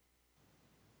understand.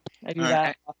 I do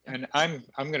that. And I'm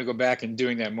going to go back and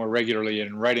doing that more regularly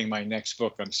and writing my next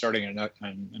book. I'm starting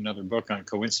another book on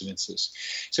coincidences.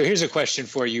 So here's a question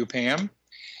for you, Pam.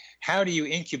 How do you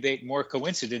incubate more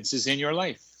coincidences in your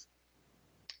life?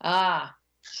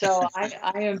 So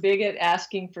I am big at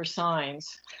asking for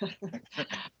signs.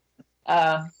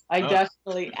 I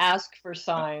definitely ask for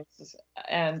signs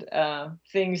and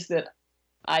things that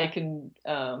I can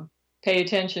pay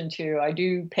attention to. I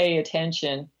do pay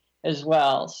attention as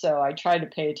well. So I try to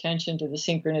pay attention to the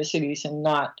synchronicities and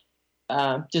not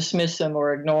dismiss them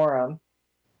or ignore them.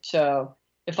 So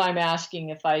if I'm asking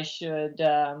if I should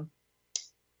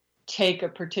take a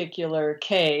particular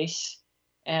case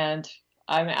and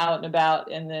I'm out and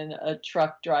about and then a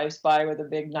truck drives by with a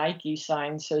big Nike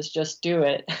sign says, just do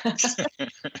it.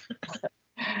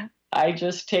 I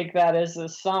just take that as a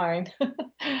sign.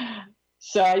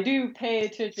 So I do pay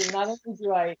attention. Not only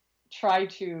do I try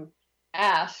to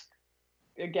ask,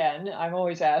 again, I'm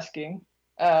always asking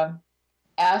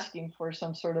for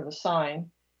some sort of a sign,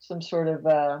 some sort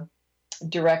of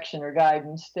direction or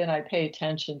guidance, then I pay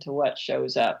attention to what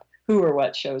shows up, who or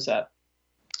what shows up.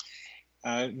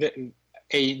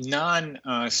 A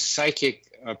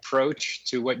non-psychic approach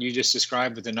to what you just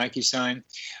described with the Nike sign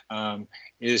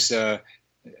is a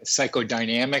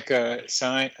psychodynamic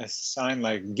sign,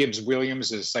 like Gibbs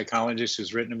Williams, a psychologist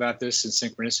who's written about this in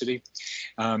synchronicity,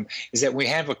 is that we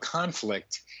have a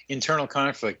conflict, internal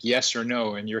conflict, yes or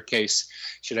no, in your case,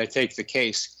 should I take the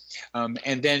case?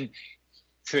 And then,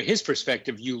 from his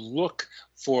perspective, you look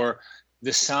for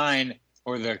the sign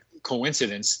or the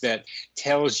coincidence that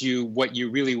tells you what you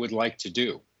really would like to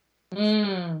do.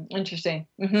 Interesting.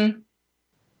 I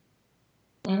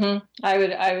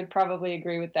would probably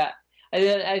agree with that.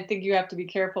 I think you have to be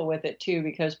careful with it too,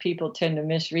 because people tend to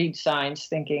misread signs,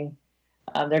 thinking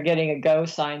they're getting a go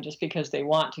sign just because they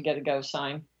want to get a go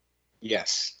sign.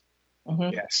 Yes.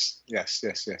 Mm-hmm. Yes.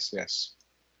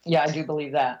 Yeah, I do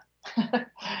believe that.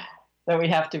 That we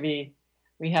have to be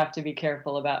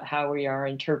careful about how we are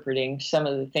interpreting some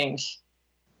of the things.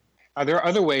 Are there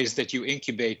other ways that you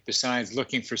incubate besides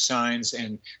looking for signs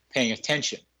and paying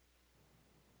attention?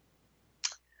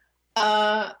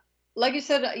 Like I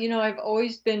said, I've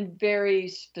always been very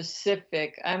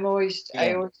specific. I always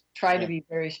try to be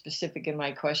very specific in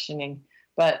my questioning.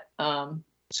 But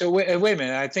so wait a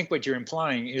minute. I think what you're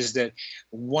implying is that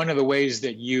one of the ways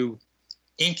that you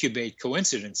incubate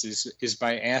coincidences is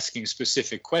by asking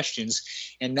specific questions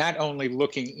and not only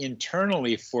looking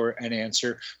internally for an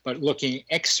answer, but looking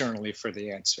externally for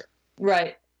the answer.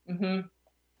 Right. Mm-hmm.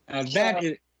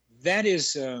 That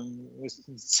is the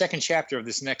second chapter of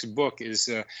this next book is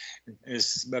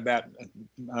about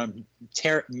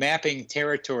mapping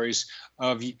territories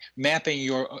mapping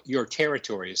your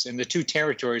territories, and the two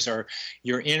territories are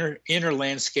your inner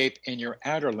landscape and your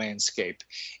outer landscape,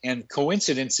 and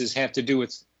coincidences have to do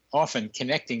with often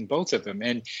connecting both of them,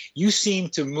 and you seem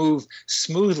to move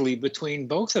smoothly between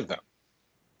both of them.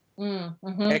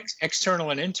 Mm-hmm.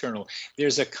 External and internal.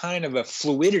 There's a kind of a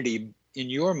fluidity in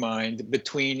your mind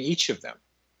between each of them.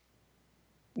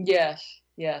 Yes.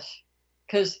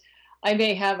 Because I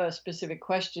may have a specific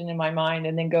question in my mind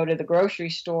and then go to the grocery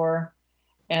store,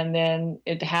 and then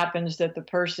it happens that the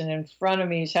person in front of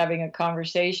me is having a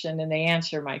conversation and they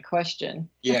answer my question.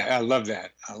 Yeah, I love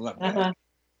that. Uh-huh.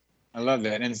 I love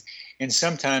that. And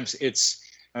sometimes it's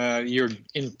you're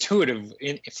intuitive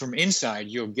from inside.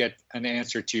 You'll get an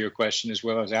answer to your question as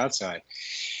well as outside.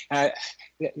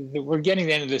 We're getting to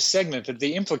the end of this segment, but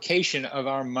the implication of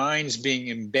our minds being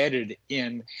embedded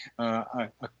in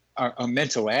a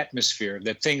mental atmosphere,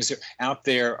 that things out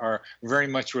there are very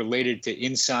much related to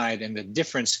inside, and the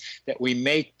difference that we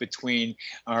make between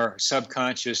our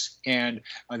subconscious and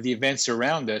the events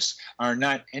around us are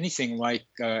not anything like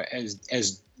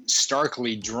as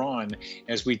starkly drawn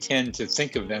as we tend to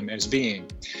think of them as being.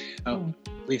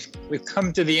 We've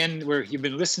come to the end where you've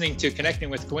been listening to Connecting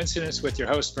with Coincidence with your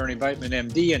host, Bernie Beitman,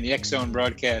 MD, and the X-Zone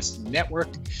Broadcast Network.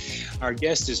 Our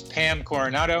guest is Pam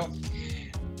Coronado.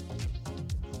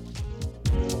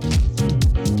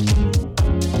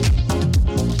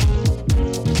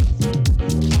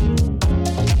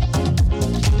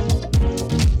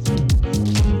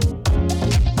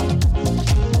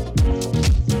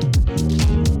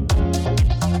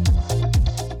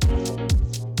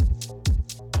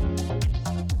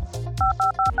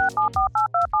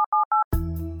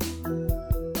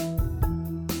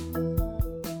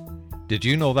 Did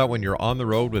you know that when you're on the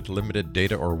road with limited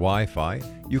data or Wi-Fi,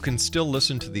 you can still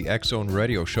listen to the X-Zone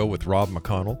Radio Show with Rob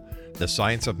McConnell, The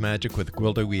Science of Magic with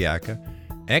Gwilda Wiyaka,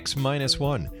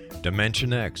 X-1,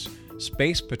 Dimension X,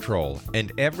 Space Patrol,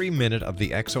 and every minute of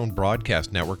the X-Zone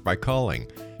Broadcast Network by calling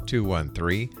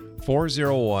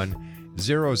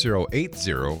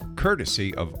 213-401-0080,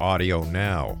 courtesy of Audio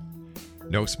Now.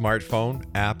 No smartphone,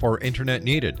 app, or internet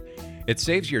needed. It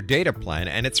saves your data plan,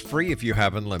 and it's free if you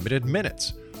have unlimited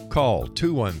minutes. Call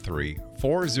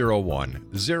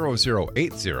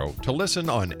 213-401-0080 to listen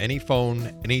on any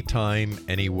phone, anytime,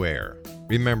 anywhere.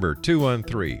 Remember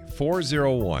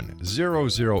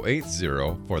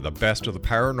 213-401-0080 for the best of the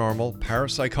paranormal,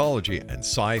 parapsychology, and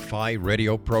sci-fi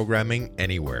radio programming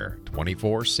anywhere,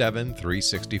 24/7,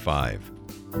 365.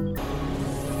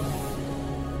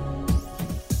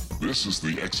 This is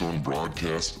the X-Zone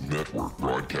Broadcast Network,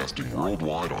 broadcasting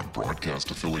worldwide on broadcast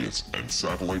affiliates and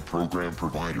satellite program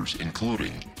providers,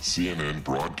 including CNN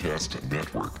Broadcast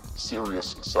Network,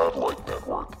 Sirius Satellite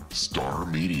Network, Star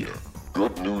Media,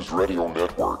 Good News Radio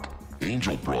Network,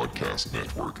 Angel Broadcast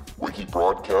Network, Wiki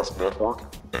Broadcast Network,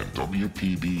 and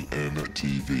WPBN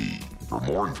TV. For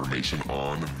more information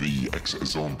on the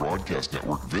X-Zone Broadcast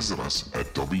Network, visit us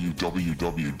at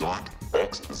www.xzbn.net.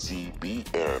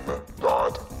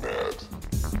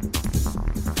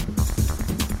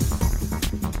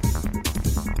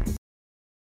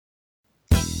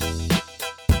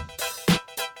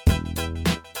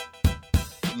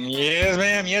 Yes,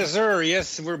 ma'am. Yes, sir.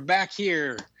 Yes, we're back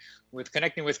here with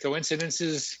Connecting with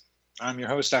Coincidences. I'm your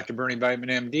host, Dr. Bernie Beitman,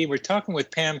 MD. We're talking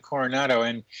with Pam Coronado,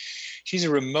 and she's a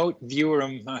remote viewer,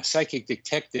 psychic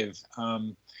detective,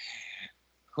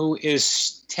 who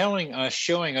is telling us,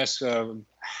 showing us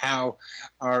how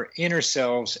our inner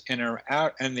selves and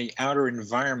the outer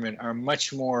environment are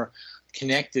much more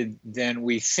connected than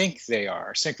we think they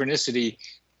are. Synchronicity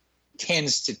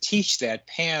tends to teach that.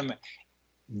 Pam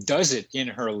does it in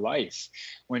her life.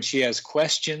 When she has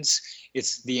questions,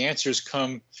 the answers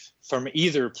come from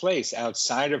either place,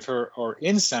 outside of her or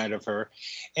inside of her.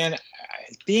 And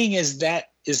being as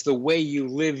that is the way you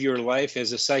live your life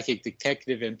as a psychic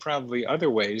detective and probably other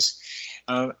ways,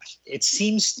 it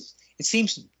seems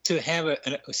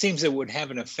it would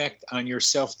have an effect on your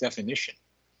self-definition.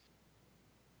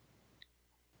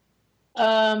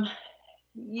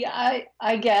 Yeah,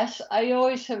 I guess I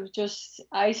always have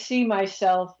I see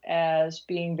myself as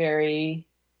being very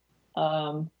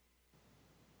open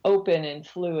and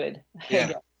fluid. Yeah. I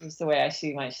guess is the way I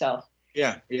see myself.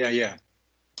 Yeah.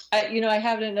 I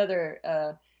have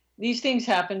another, these things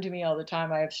happen to me all the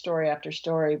time. I have story after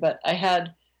story, but I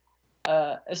had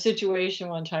a situation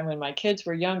one time when my kids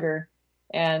were younger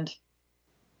and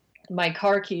my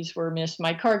car keys were missed.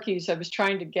 My car keys, I was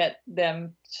trying to get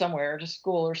them somewhere to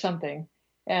school or something.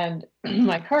 And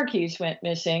my car keys went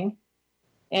missing.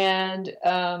 And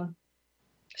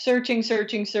searching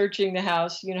the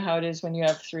house. You know how it is when you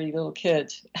have 3 little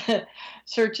kids.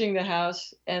 Searching the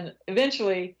house. And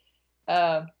eventually,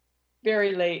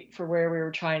 very late for where we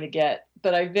were trying to get.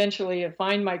 But I eventually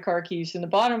find my car keys in the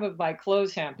bottom of my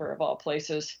clothes hamper, of all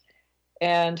places.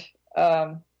 And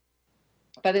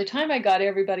by the time I got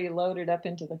everybody loaded up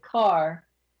into the car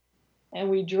and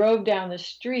we drove down the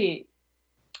street,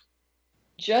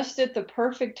 just at the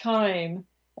perfect time,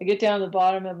 I get down the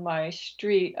bottom of my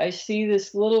street, I see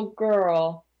this little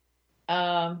girl.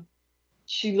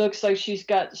 She looks like she's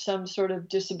got some sort of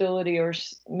disability or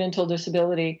mental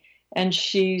disability, and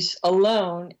she's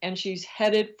alone, and she's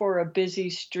headed for a busy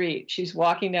street. She's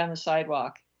walking down the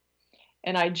sidewalk.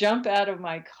 And I jump out of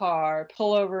my car,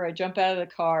 pull over, I jump out of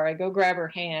the car, I go grab her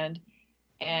hand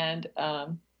and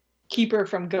keep her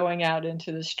from going out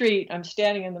into the street. I'm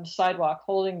standing in the sidewalk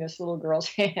holding this little girl's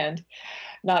hand,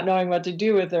 not knowing what to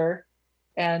do with her.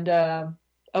 And a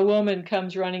woman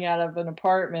comes running out of an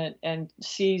apartment and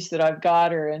sees that I've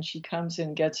got her, and she comes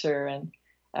and gets her, and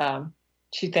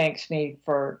she thanks me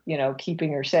for,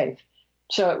 keeping her safe.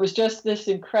 So it was just this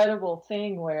incredible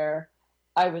thing where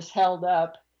I was held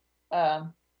up,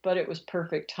 but it was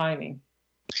perfect timing.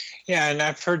 Yeah, and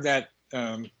I've heard that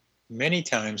many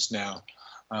times now,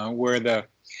 where the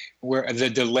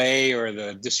delay or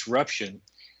the disruption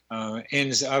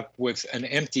ends up with an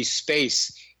empty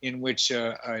space in which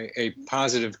a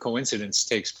positive coincidence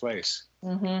takes place.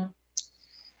 Mm-hmm.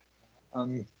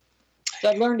 So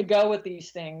I've learned to go with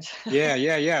these things. Yeah.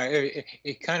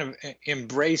 It kind of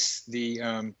embrace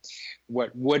the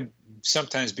what would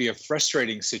sometimes be a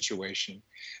frustrating situation.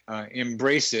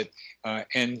 Embrace it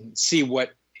and see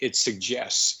what it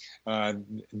suggests.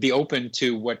 Be open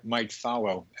to what might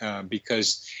follow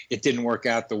because it didn't work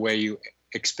out the way you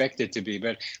expect it to be.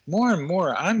 But more and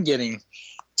more, I'm getting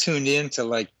tuned into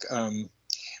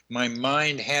my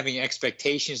mind having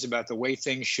expectations about the way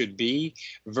things should be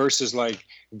versus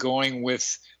going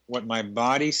with what my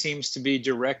body seems to be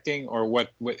directing or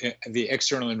what the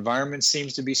external environment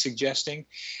seems to be suggesting.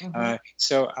 Mm-hmm.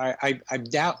 So I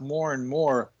doubt more and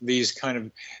more these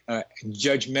kind of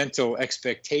judgmental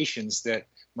expectations that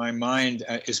my mind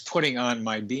is putting on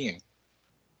my being.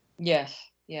 Yes.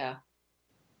 Yeah.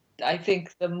 I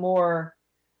think the more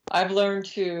I've learned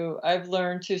to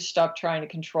stop trying to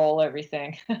control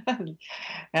everything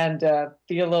and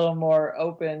be a little more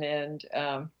open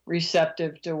and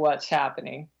receptive to what's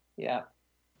happening. Yeah.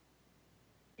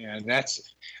 Yeah,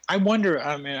 I wonder,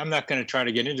 I mean, I'm not going to try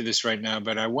to get into this right now,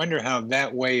 but I wonder how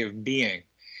that way of being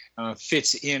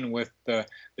fits in with the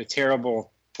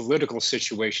terrible political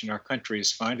situation our country is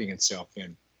finding itself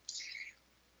in.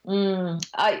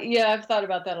 I've thought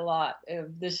about that a lot.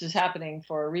 This is happening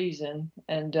for a reason,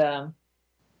 and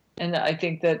I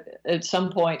think that at some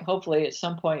point, hopefully at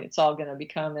some point, it's all going to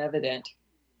become evident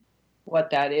what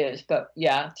that is. But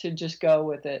yeah, to just go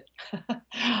with it.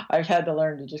 I've had to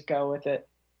learn to just go with it.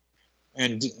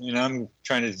 And I'm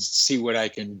trying to see what I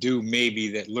can do maybe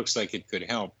that looks like it could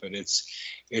help, but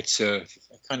it's a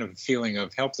kind of feeling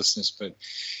of helplessness, but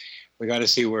we got to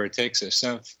see where it takes us.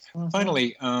 So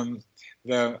finally, are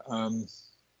there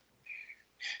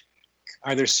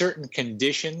certain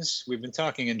conditions, we've been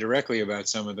talking indirectly about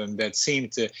some of them, that seem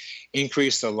to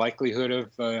increase the likelihood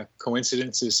of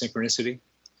coincidences, synchronicity?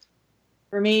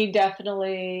 For me,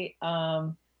 definitely,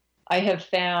 I have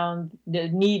found the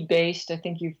need-based, I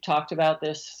think you've talked about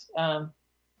this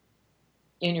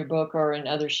in your book or in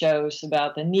other shows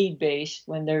about the need-based,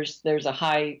 when there's a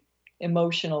high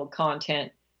emotional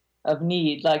content of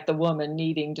need, like the woman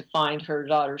needing to find her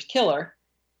daughter's killer,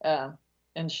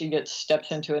 and she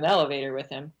steps into an elevator with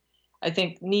him. I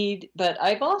think but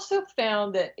I've also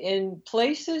found that in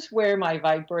places where my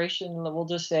vibration, we'll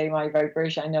just say my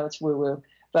vibration, I know it's woo-woo,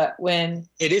 but when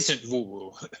it isn't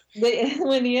woo-woo,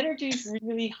 when the energy is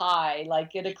really high,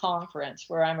 like at a conference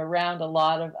where I'm around a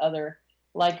lot of other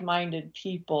like-minded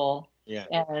people, Yeah.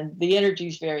 and the energy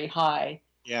is very high.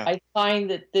 Yeah. I find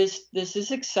that this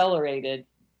is accelerated.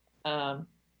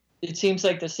 It seems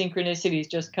like the synchronicities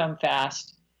just come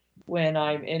fast when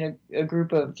I'm in a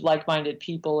group of like-minded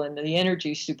people and the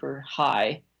energy is super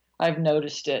high. I've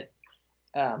noticed it.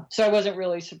 So I wasn't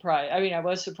really surprised. I mean, I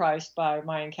was surprised by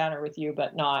my encounter with you,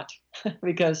 but not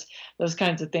because those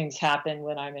kinds of things happen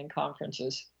when I'm in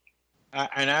conferences.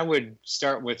 And I would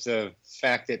start with the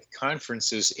fact that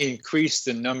conferences increase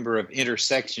the number of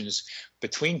intersections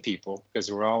between people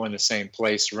because we're all in the same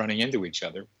place running into each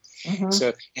other. Mm-hmm.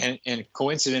 So, and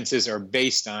coincidences are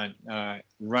based on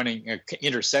running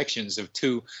intersections of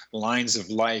two lines of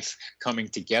life coming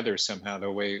together somehow the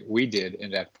way we did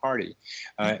in that party.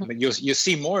 But you'll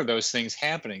see more of those things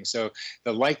happening. So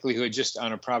the likelihood just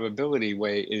on a probability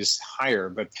way is higher.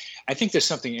 But I think there's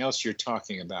something else you're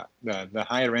talking about. The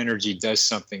higher energy does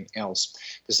something else.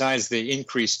 Besides the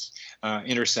increased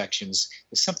intersections,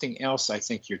 there's something else I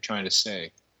think you're trying to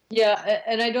say. Yeah,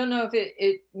 and I don't know if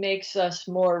it makes us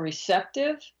more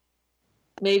receptive.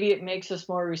 Maybe it makes us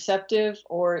more receptive,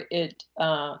 or it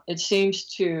seems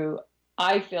to.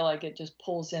 I feel like it just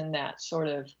pulls in that sort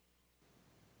of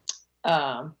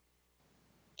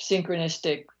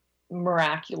synchronistic,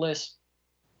 miraculous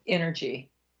energy.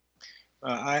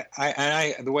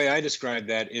 The way I describe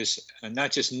that is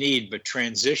not just need, but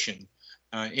transition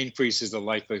increases the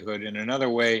likelihood. And another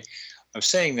way of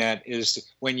saying that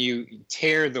is when you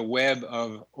tear the web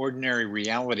of ordinary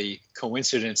reality,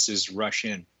 coincidences rush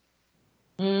in.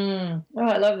 Oh,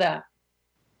 I love that.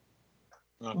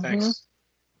 Well, thanks.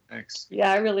 Mm-hmm. Thanks. Yeah,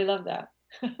 I really love that.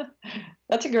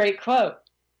 That's a great quote.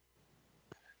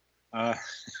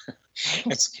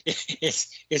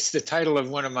 It's the title of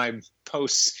one of my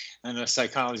posts on the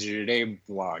Psychology Today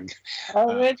blog.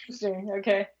 Oh, interesting.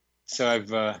 Okay.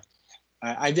 So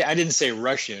I didn't say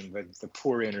Russian, but the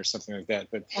pour in or something like that.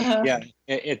 But yeah,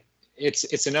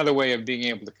 it's another way of being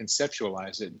able to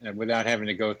conceptualize it without having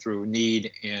to go through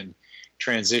need and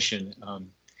transition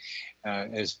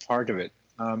as part of it.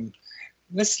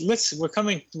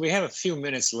 We have a few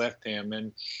minutes left, Pam,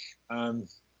 and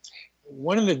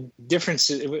one of the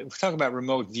differences, we talk about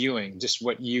remote viewing, just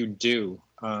what you do,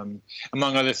 among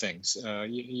other things.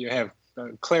 You have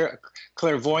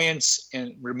clairvoyance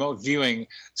and remote viewing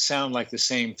sound like the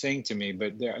same thing to me,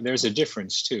 but there's a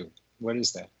difference too. What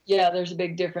is that? Yeah, there's a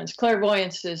big difference.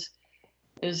 Clairvoyance is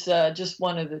just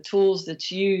one of the tools that's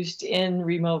used in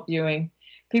remote viewing.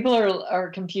 People are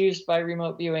confused by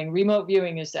remote viewing. Remote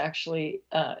viewing is actually,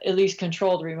 at least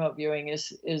controlled remote viewing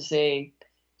is a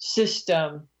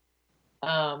system.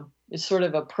 It's sort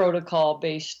of a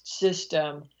protocol-based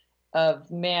system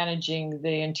of managing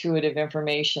the intuitive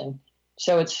information.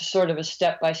 So it's sort of a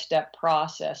step-by-step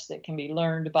process that can be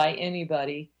learned by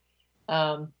anybody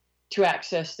to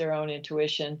access their own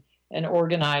intuition and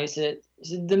organize it.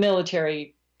 The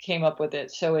military came up with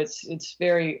it, so it's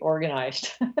very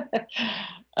organized.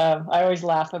 I always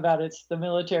laugh about it's the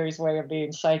military's way of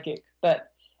being psychic,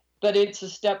 but it's a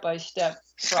step-by-step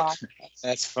process.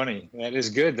 That's funny. That is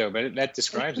good, though, but that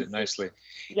describes it nicely.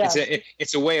 Yeah.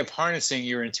 It's a way of harnessing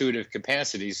your intuitive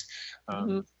capacities.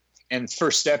 And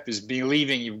first step is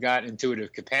believing you've got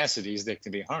intuitive capacities that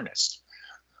can be harnessed.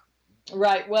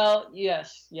 Right. Well,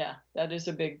 yes. Yeah, that is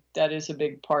a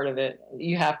big part of it.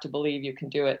 You have to believe you can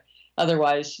do it.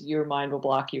 Otherwise, your mind will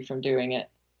block you from doing it.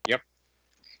 Yep.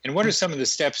 And what are some of the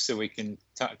steps that we can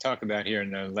talk about here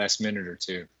in the last minute or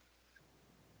two?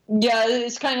 Yeah,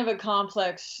 it's kind of a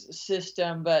complex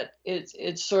system, but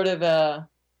it's sort of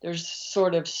there's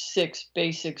sort of 6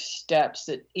 basic steps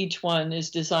that each one is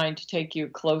designed to take you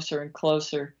closer and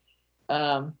closer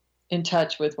in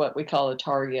touch with what we call a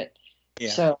target. Yeah.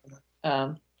 So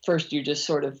first you're just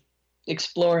sort of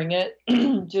exploring it,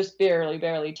 just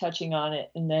barely touching on it.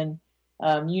 And then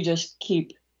you just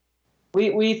keep,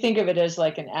 we think of it as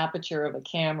like an aperture of a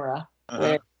camera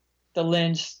where the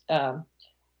lens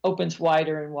opens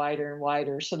wider and wider and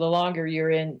wider. So the longer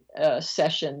you're in a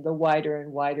session, the wider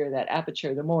and wider that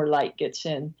aperture, the more light gets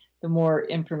in, the more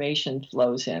information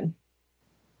flows in.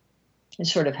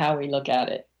 It's sort of how we look at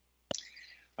it.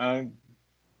 I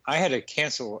had to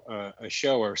cancel a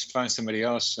show or find somebody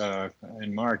else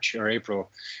in March or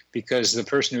April because the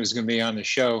person who was going to be on the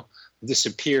show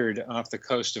disappeared off the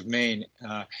coast of Maine,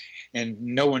 and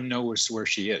no one knows where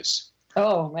she is.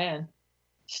 Oh, man.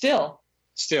 Still.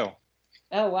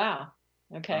 Oh, wow.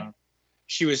 Okay.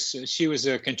 She was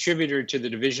a contributor to the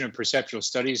Division of Perceptual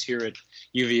Studies here at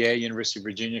UVA, University of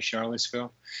Virginia,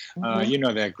 Charlottesville. You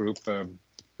know that group,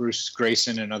 Bruce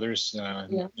Grayson and others. Yeah.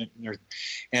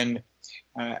 And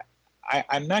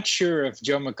I'm not sure if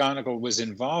Joe McGonigal was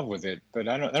involved with it, but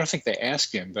I don't think they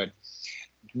asked him. But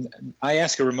I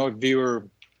asked a remote viewer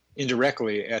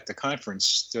indirectly at the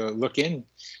conference to look into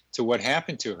what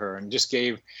happened to her, and just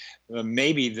gave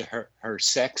maybe her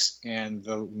sex and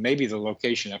maybe the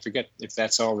location. I forget if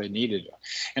that's all they needed.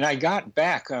 And I got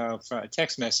back a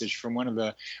text message from one of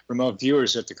the remote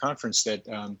viewers at the conference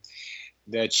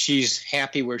that she's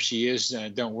happy where she is.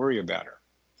 Don't worry about her.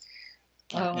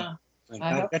 Oh,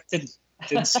 wow. That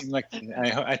didn't seem like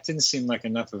it didn't seem like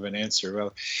enough of an answer.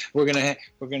 Well, we're gonna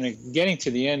getting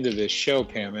to the end of this show,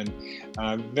 Pam, and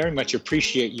very much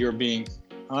appreciate your being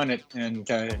on it and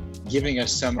giving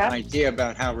us some idea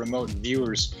about how remote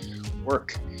viewers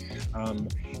work.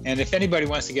 And if anybody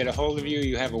wants to get a hold of you,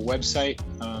 you have a website,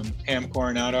 Pam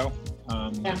Coronado.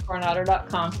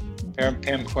 PamCoronado.com.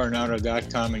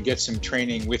 PamCoronado.com, and get some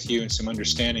training with you and some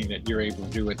understanding that you're able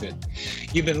to do with it.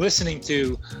 You've been listening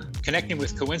to Connecting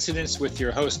with Coincidence with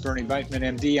your host, Bernie Beitman,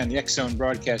 MD, on the X Zone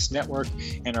Broadcast Network,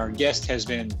 and our guest has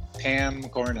been Pam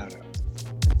Coronado.